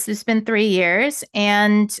 This has been 3 years.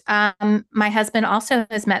 And my husband also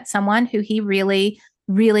has met someone who he really,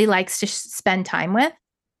 really likes to spend time with.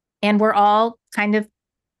 And we're all kind of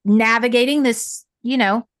navigating this,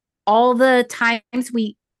 all the times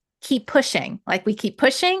we keep pushing. Like we keep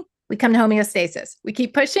pushing, we come to homeostasis. We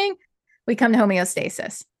keep pushing, we come to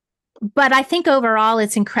homeostasis. But I think overall,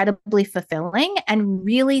 it's incredibly fulfilling and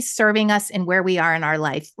really serving us in where we are in our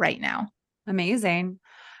life right now. Amazing.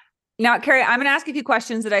 Now, Carrie, I'm going to ask you a few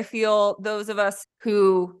questions that I feel those of us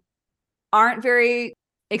who aren't very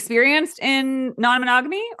experienced in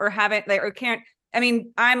non-monogamy or haven't, or can't,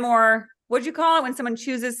 I'm more, what'd you call it when someone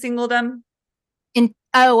chooses singledom?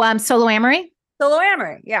 Solo amory? Solo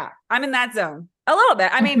amory. Yeah. I'm in that zone a little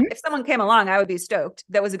bit. If someone came along, I would be stoked.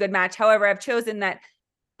 That was a good match. However, I've chosen that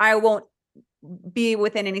I won't be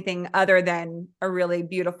within anything other than a really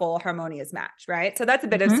beautiful, harmonious match, right? So that's a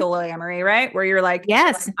bit of solo amory, right? Where you're like,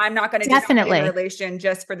 yes, I'm not going to definitely be in a relation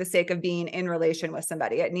just for the sake of being in relation with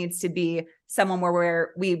somebody. It needs to be someone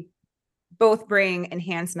where we both bring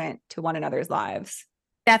enhancement to one another's lives.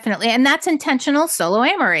 Definitely. And that's intentional solo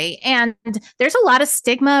amory. And there's a lot of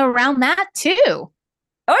stigma around that too.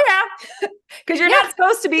 Oh yeah. Because you're not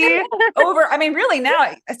supposed to be over. Really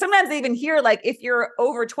now, sometimes I even hear like, if you're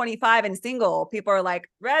over 25 and single, people are like,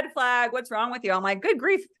 red flag, what's wrong with you? I'm like, good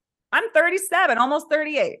grief. I'm 37, almost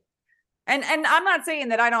 38. And I'm not saying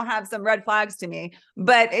that I don't have some red flags to me,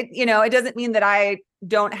 but it doesn't mean that I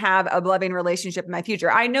don't have a loving relationship in my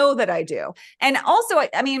future. I know that I do. And also,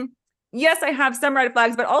 yes, I have some red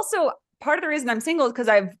flags, but also part of the reason I'm single is because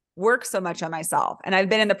I've worked so much on myself and I've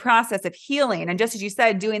been in the process of healing. And just as you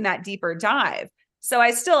said, doing that deeper dive. So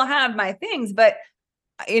I still have my things, but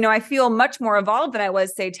I feel much more evolved than I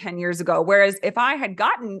was, say, 10 years ago. Whereas if I had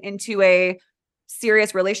gotten into a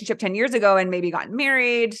serious relationship 10 years ago and maybe gotten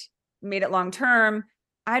married, made it long-term,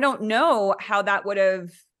 I don't know how that would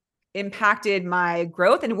have impacted my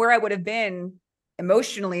growth and where I would have been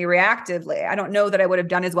emotionally, reactively. I don't know that I would have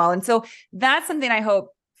done as well. And so that's something I hope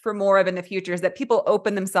for more of in the future, is that people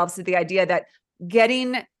open themselves to the idea that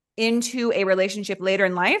getting into a relationship later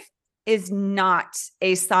in life is not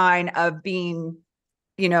a sign of being,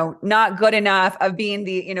 not good enough, of being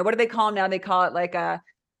the, what do they call them now? They call it like the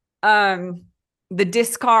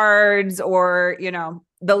discards or,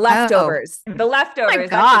 the leftovers, the leftovers. Oh my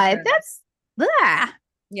God, that's blah.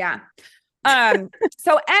 Yeah. And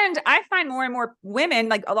I find more and more women,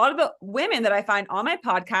 like a lot of the women that I find on my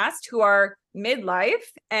podcast who are midlife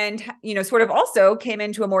and, sort of also came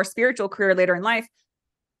into a more spiritual career later in life,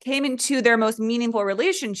 came into their most meaningful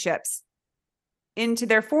relationships into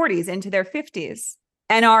their 40s, into their 50s,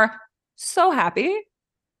 and are so happy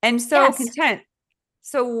and so content.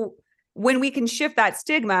 So when we can shift that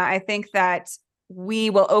stigma, I think that we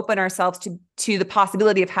will open ourselves to the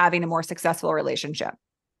possibility of having a more successful relationship.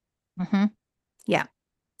 Mm-hmm. Yeah.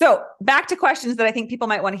 So back to questions that I think people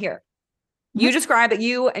might want to hear. You described that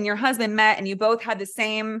you and your husband met and you both had the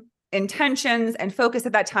same intentions and focus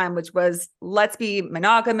at that time, which was, let's be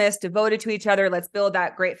monogamous, devoted to each other. Let's build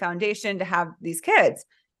that great foundation to have these kids,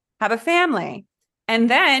 have a family. And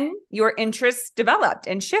then your interests developed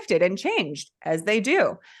and shifted and changed, as they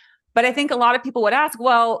do. But I think a lot of people would ask,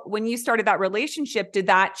 well, when you started that relationship, did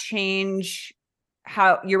that change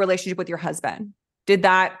how your relationship with your husband? Did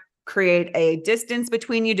that create a distance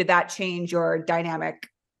between you? Did that change your dynamic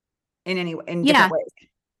in different ways?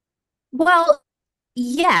 Well,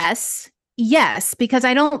 yes, because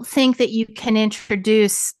I don't think that you can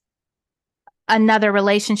introduce another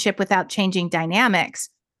relationship without changing dynamics.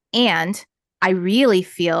 And I really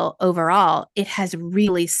feel overall it has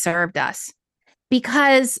really served us,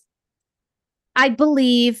 because I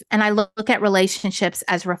believe, and I look at relationships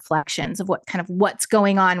as reflections of what's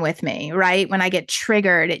going on with me, right? When I get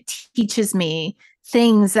triggered, it teaches me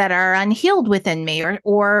things that are unhealed within me,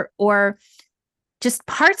 or just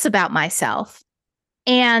parts about myself.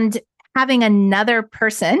 And having another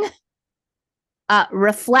person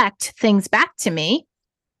reflect things back to me,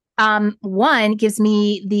 one, gives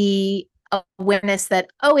me the awareness that,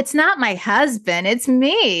 oh, it's not my husband, it's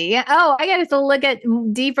me. Oh, I got to look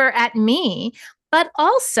deeper at me. But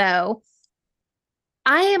also,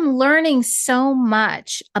 I am learning so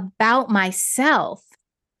much about myself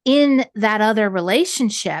in that other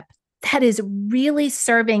relationship that is really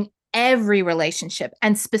serving every relationship,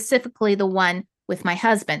 and specifically the one with my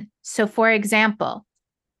husband. So, for example,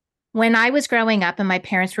 when I was growing up and my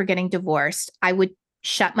parents were getting divorced, I would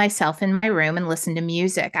shut myself in my room and listen to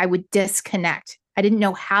music. I would disconnect. I didn't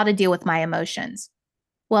know how to deal with my emotions.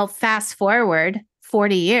 Well, fast forward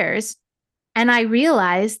 40 years, and I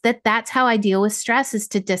realized that that's how I deal with stress, is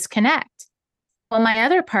to disconnect. Well, my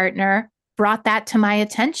other partner brought that to my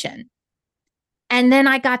attention. And then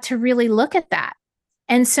I got to really look at that.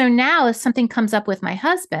 And so now if something comes up with my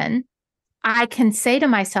husband, I can say to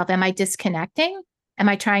myself, am I disconnecting? Am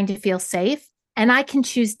I trying to feel safe? And I can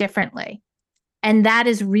choose differently. And that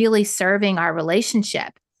is really serving our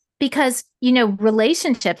relationship, because,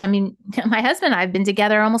 relationships, I mean, my husband and I have been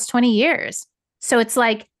together almost 20 years. So it's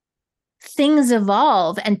like things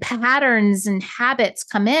evolve and patterns and habits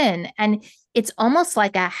come in, and it's almost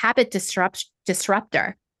like a habit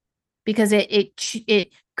disruptor, because it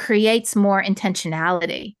creates more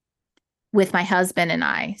intentionality with my husband and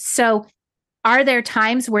I. So are there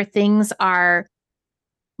times where things are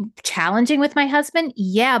challenging with my husband?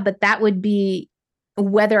 Yeah, but that would be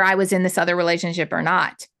whether I was in this other relationship or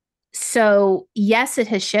not. So yes, it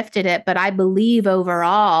has shifted it, but I believe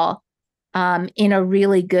overall in a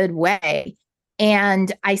really good way.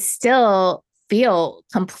 And I still feel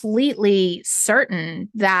completely certain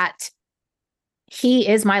that he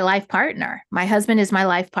is my life partner. My husband is my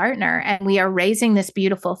life partner, and we are raising this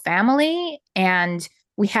beautiful family, and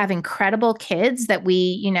we have incredible kids that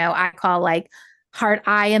I call like heart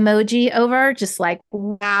eye emoji over, just like,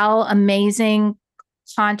 wow, amazing,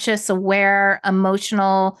 conscious, aware,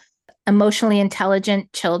 emotionally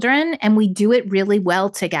intelligent children. And we do it really well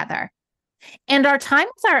together. And our time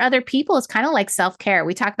with our other people is kind of like self-care.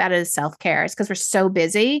 We talk about it as self-care. It's because we're so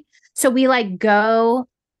busy. So we like go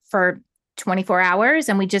for 24 hours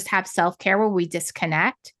and we just have self-care where we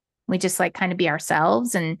disconnect. We just like kind of be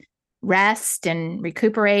ourselves and rest and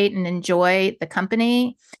recuperate and enjoy the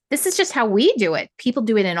company. This is just how we do it. People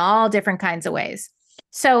do it in all different kinds of ways.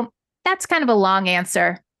 So that's kind of a long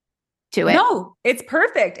answer to it. No, it's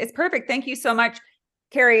perfect. It's perfect. Thank you so much,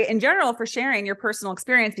 Carrie, in general, for sharing your personal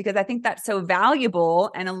experience, because I think that's so valuable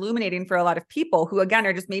and illuminating for a lot of people who, again,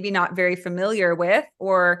 are just maybe not very familiar with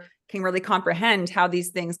or can really comprehend how these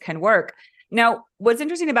things can work. Now, what's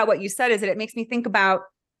interesting about what you said is that it makes me think about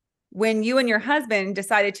when you and your husband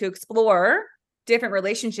decided to explore different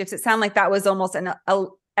relationships. It sounded like that was almost an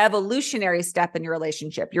evolutionary step in your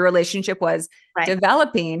relationship. Your relationship was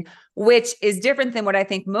developing, which is different than what I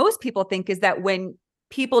think most people think, is that when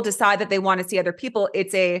people decide that they want to see other people,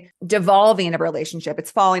 it's a devolving of a relationship.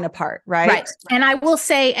 It's falling apart, right? Right. And I will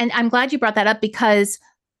say, and I'm glad you brought that up, because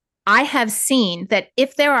I have seen that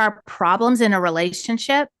if there are problems in a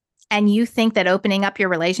relationship and you think that opening up your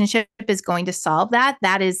relationship is going to solve that,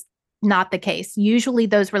 that is not the case. Usually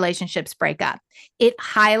those relationships break up. It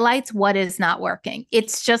highlights what is not working.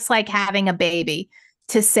 It's just like having a baby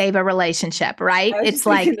to save a relationship, right? It's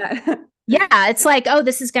like, yeah, it's like, oh,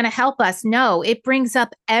 this is going to help us. No, it brings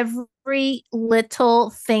up every little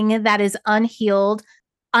thing that is unhealed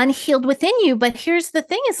within you. But here's the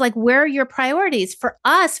thing, is like, where are your priorities? For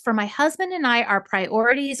us, for my husband and I, our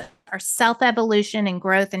priorities are self-evolution and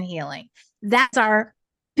growth and healing. That's our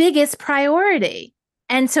biggest priority.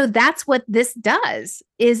 And so that's what this does,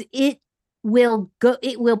 is it will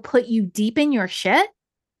put you deep in your shit.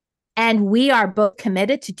 And we are both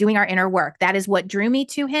committed to doing our inner work. That is what drew me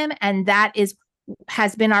to him. And that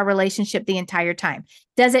has been our relationship the entire time.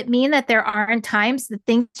 Does it mean that there aren't times that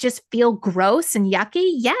things just feel gross and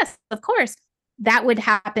yucky? Yes, of course. That would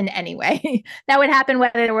happen anyway. That would happen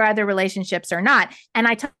whether there were other relationships or not. And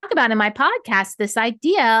I talk about in my podcast this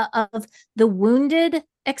idea of the wounded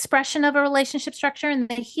expression of a relationship structure and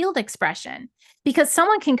the healed expression. Because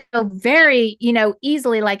someone can go very,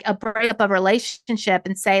 easily like a breakup of a relationship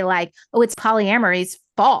and say like, oh, it's polyamory's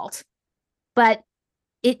fault. But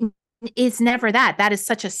it is never that. That is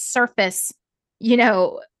such a surface,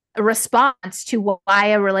 response to why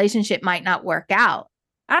a relationship might not work out.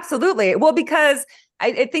 Absolutely. Well, because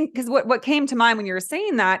I think because what came to mind when you were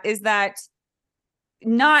saying that is that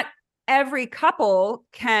not every couple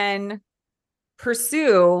can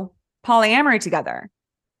pursue polyamory together.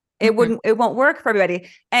 It won't work for everybody.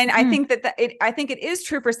 And I think I think it is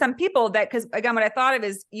true for some people that, because again, what I thought of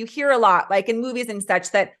is you hear a lot, like in movies and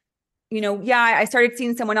such, that, I started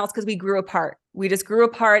seeing someone else because we grew apart. We just grew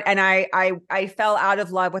apart and I fell out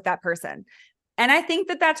of love with that person. And I think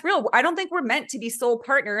that that's real. I don't think we're meant to be soul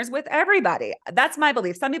partners with everybody. That's my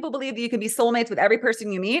belief. Some people believe that you can be soulmates with every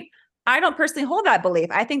person you meet. I don't personally hold that belief.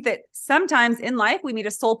 I think that sometimes in life we meet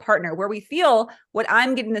a soul partner where we feel what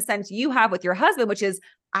I'm getting the sense you have with your husband, which is,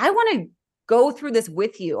 I want to go through this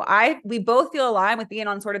with you. We both feel aligned with being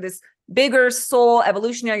on sort of this bigger soul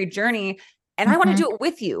evolutionary journey. And I want to do it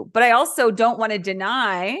with you, but I also don't want to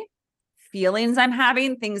deny feelings I'm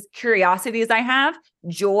having, curiosities I have,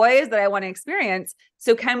 joys that I want to experience.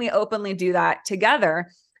 So can we openly do that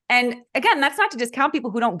together? And again, that's not to discount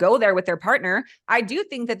people who don't go there with their partner. I do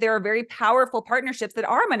think that there are very powerful partnerships that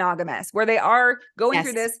are monogamous, where they are going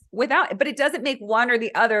through this without, but it doesn't make one or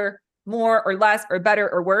the other more or less or better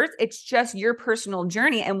or worse. It's just your personal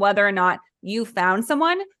journey and whether or not you found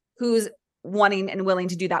someone who's wanting and willing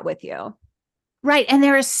to do that with you. Right. And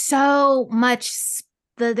there is so much,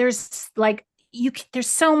 there's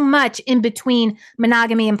so much in between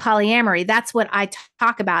monogamy and polyamory. That's what I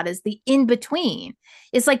talk about, is the in between.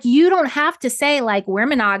 It's like, you don't have to say like, we're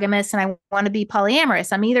monogamous and I want to be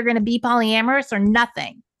polyamorous. I'm either going to be polyamorous or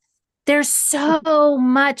nothing. There's so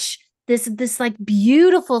much this like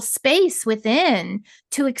beautiful space within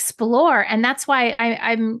to explore. And that's why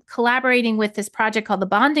I'm collaborating with this project called the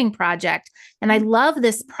Bonding Project. And I love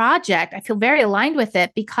this project. I feel very aligned with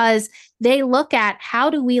it because they look at how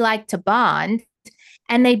do we like to bond,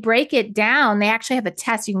 and they break it down. They actually have a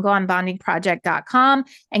test. You can go on bondingproject.com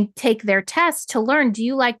and take their test to learn, do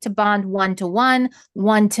you like to bond one-to-one,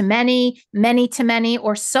 one-to-many, many-to-many,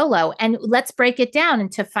 or solo? And let's break it down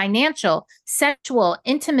into financial, sexual,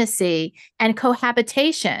 intimacy, and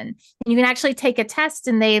cohabitation. And you can actually take a test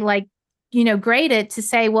and they grade it to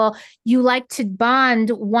say, well, you like to bond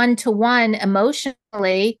one-to-one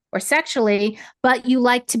emotionally or sexually, but you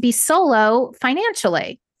like to be solo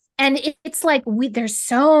financially. And it's like there's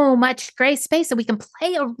so much gray space that we can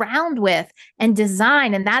play around with and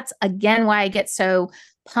design. And that's, again, why I get so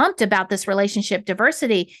pumped about this relationship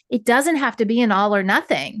diversity. It doesn't have to be an all or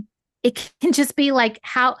nothing. It can just be like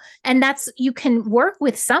you can work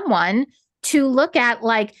with someone to look at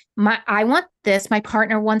like, I want this, my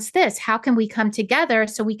partner wants this. How can we come together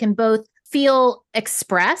so we can both feel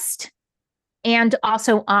expressed and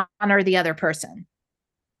also honor the other person?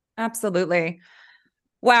 Absolutely.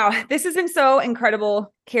 Wow, this has been so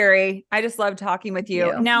incredible, Carrie. I just love talking with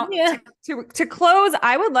you. Now, to close,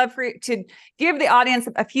 I would love for you to give the audience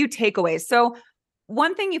a few takeaways. So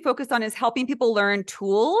one thing you focused on is helping people learn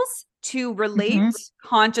tools to relate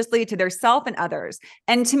consciously to their self and others.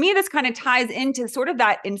 And to me, this kind of ties into sort of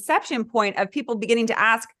that inception point of people beginning to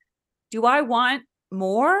ask, do I want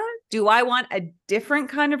more? Do I want a different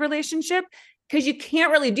kind of relationship? Because you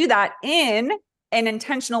can't really do that in an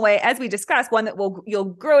intentional way, as we discussed, one that you'll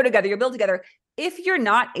grow together, you'll build together, if you're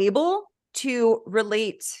not able to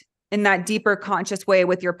relate in that deeper conscious way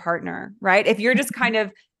with your partner, right? If you're just kind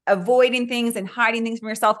of avoiding things and hiding things from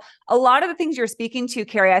yourself, a lot of the things you're speaking to,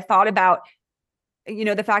 Carrie, I thought about,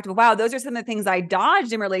 the fact of, wow, those are some of the things I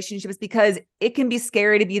dodged in relationships because it can be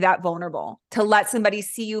scary to be that vulnerable, to let somebody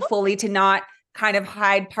see you fully, to not kind of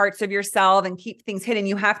hide parts of yourself and keep things hidden.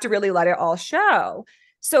 You have to really let it all show.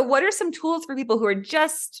 So what are some tools for people who are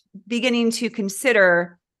just beginning to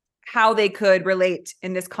consider how they could relate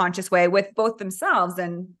in this conscious way with both themselves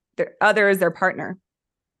and their partner?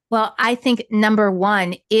 Well, I think number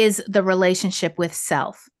one is the relationship with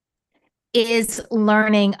self, is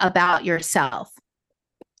learning about yourself.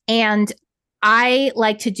 And I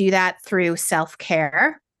like to do that through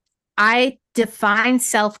self-care. I define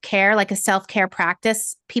self-care like a self-care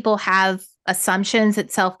practice. People have assumptions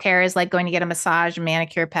that self-care is like going to get a massage, a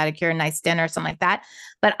manicure, pedicure, a nice dinner, something like that.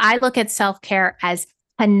 But I look at self-care as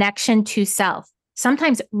connection to self,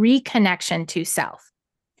 sometimes reconnection to self.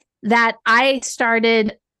 That I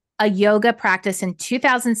started a yoga practice in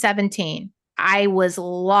 2017. I was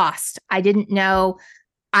lost. I didn't know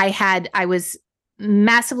I was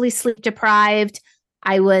massively sleep deprived.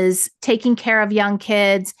 I was taking care of young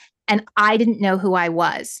kids, and I didn't know who I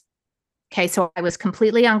was. Okay. So I was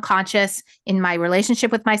completely unconscious in my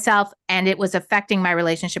relationship with myself, and it was affecting my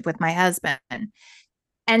relationship with my husband.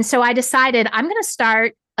 And so I decided I'm going to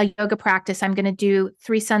start a yoga practice. I'm going to do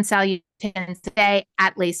 3 sun salutations a day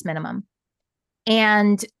at least minimum.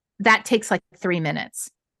 And that takes like 3 minutes.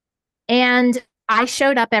 And I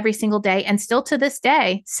showed up every single day. And still to this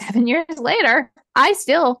day, 7 years later, I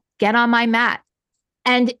still get on my mat.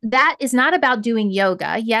 And that is not about doing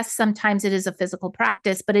yoga. Yes, sometimes it is a physical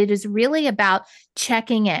practice, but it is really about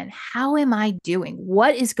checking in. How am I doing?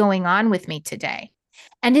 What is going on with me today?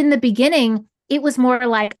 And in the beginning, it was more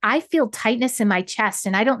like, I feel tightness in my chest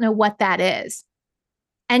and I don't know what that is.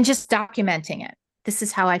 And just documenting it. This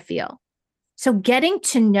is how I feel. So getting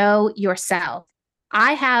to know yourself.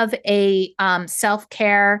 I have a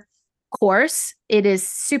self-care course. It is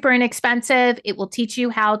super inexpensive. It will teach you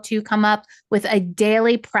how to come up with a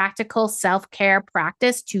daily practical self-care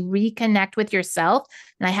practice to reconnect with yourself.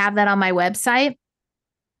 And I have that on my website.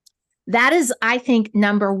 That is, I think,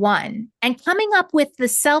 number one. And coming up with the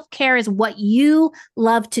self-care is what you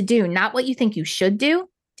love to do, not what you think you should do.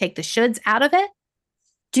 Take the shoulds out of it.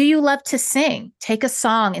 Do you love to sing? Take a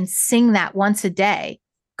song and sing that once a day.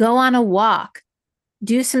 Go on a walk.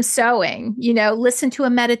 Do some sewing, listen to a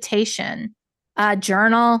meditation,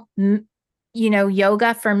 journal,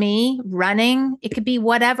 yoga for me, running. It could be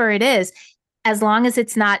whatever it is, as long as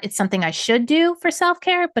it's something I should do for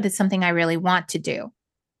self-care, but it's something I really want to do.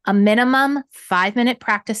 A minimum 5-minute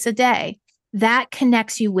practice a day that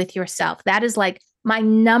connects you with yourself. That is like my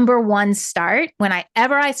number one start.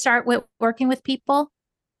 Whenever I start working with people,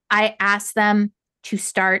 I ask them to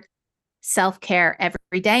start self-care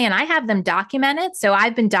every day, and I have them documented. So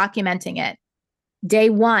I've been documenting it.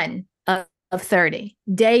 Day 1 of 30,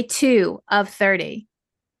 day 2 of 30,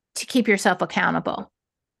 to keep yourself accountable.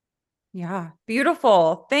 Yeah.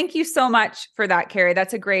 Beautiful. Thank you so much for that, Carrie.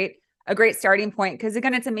 That's a great starting point. Because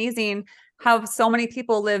again, it's amazing how so many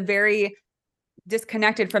people live very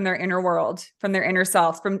disconnected from their inner world, from their inner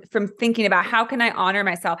self, from thinking about how can I honor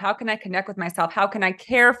myself? How can I connect with myself? How can I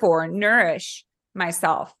care for and nourish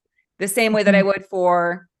myself? The same way that I would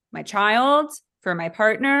for my child, for my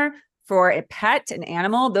partner, for a pet, an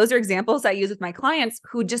animal. Those are examples I use with my clients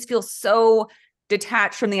who just feel so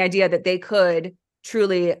detached from the idea that they could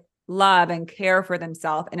truly love and care for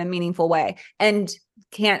themselves in a meaningful way and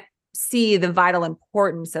can't see the vital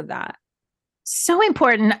importance of that. So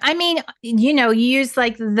important. I mean, you use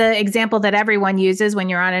like the example that everyone uses when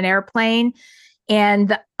you're on an airplane and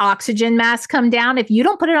the oxygen masks come down. If you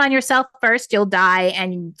don't put it on yourself first, you'll die,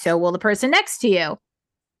 and so will the person next to you.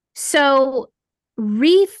 So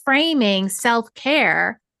reframing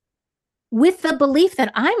self-care with the belief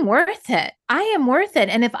that I'm worth it. I am worth it.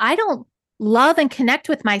 And if I don't love and connect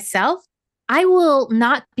with myself, I will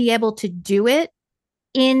not be able to do it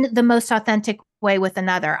in the most authentic way with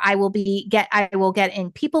another. I will get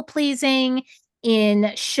in people pleasing,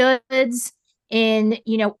 in shoulds, in,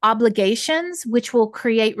 obligations, which will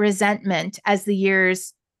create resentment as the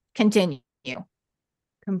years continue.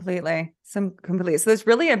 Completely. So it's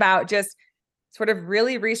really about just sort of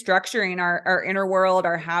really restructuring our inner world,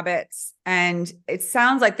 our habits. And it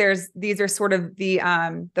sounds like these are sort of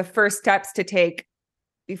the first steps to take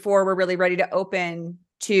before we're really ready to open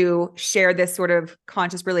to share this sort of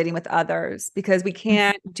conscious relating with others, because we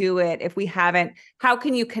can't do it if we haven't. How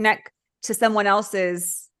can you connect to someone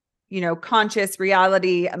else's, conscious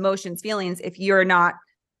reality, emotions, feelings, if you're not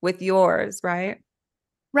with yours, right?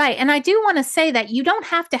 Right. And I do want to say that you don't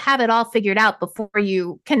have to have it all figured out before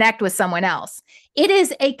you connect with someone else. It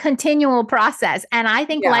is a continual process, and I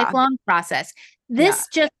think lifelong process.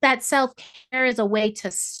 That self-care is a way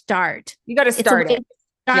to start. You got to start it.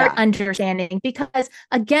 Understanding, because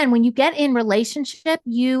again, when you get in relationship,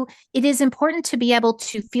 it is important to be able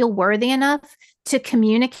to feel worthy enough to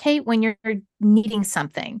communicate when you're needing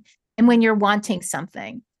something and when you're wanting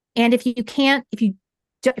something. And if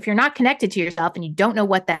you're not connected to yourself and you don't know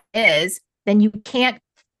what that is, then you can't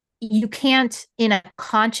in a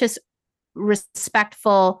conscious,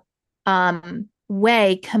 respectful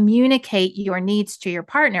way communicate your needs to your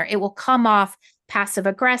partner. It will come off passive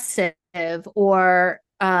aggressive or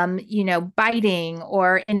biting,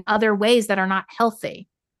 or in other ways that are not healthy.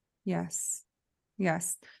 Yes.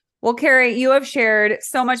 Well, Carrie, you have shared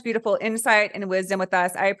so much beautiful insight and wisdom with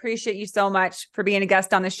us. I appreciate you so much for being a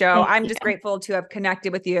guest on the show. I'm just grateful to have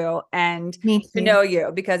connected with you and to know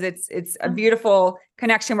you, because it's a beautiful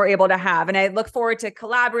connection we're able to have. And I look forward to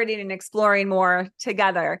collaborating and exploring more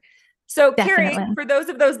together. So Carrie, for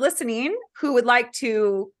those listening who would like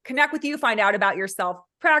to connect with you, find out about your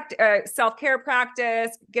self-care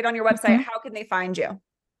practice, get on your website, how can they find you?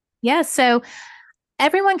 Yeah. So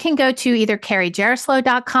everyone can go to either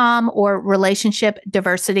carriejaroslow.com or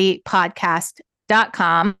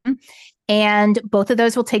relationshipdiversitypodcast.com. And both of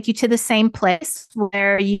those will take you to the same place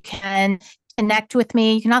where you can connect with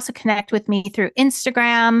me. You can also connect with me through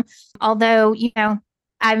Instagram. Although,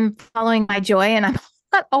 I'm following my joy and I'm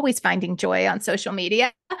not always finding joy on social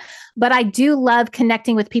media, but I do love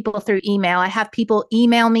connecting with people through email. I have people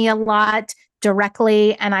email me a lot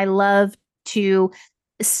directly, and I love to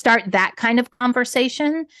start that kind of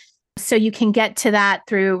conversation. So you can get to that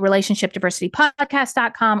through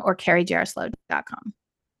relationshipdiversitypodcast.com or carriejaroslow.com.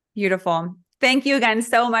 Beautiful. Thank you again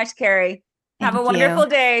so much, Carrie. Have a wonderful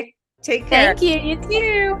day. Take care. Thank you. You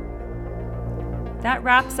too. That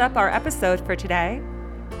wraps up our episode for today.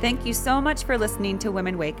 Thank you so much for listening to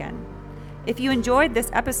Women Waken. If you enjoyed this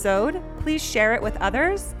episode, please share it with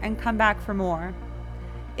others and come back for more.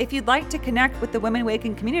 If you'd like to connect with the Women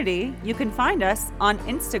Waken community, you can find us on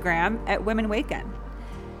Instagram at Women Waken.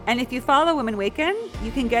 And if you follow Women Waken,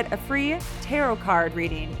 you can get a free tarot card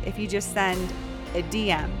reading if you just send a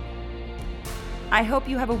DM. I hope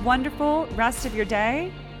you have a wonderful rest of your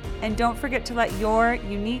day, and don't forget to let your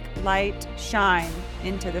unique light shine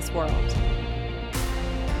into this world.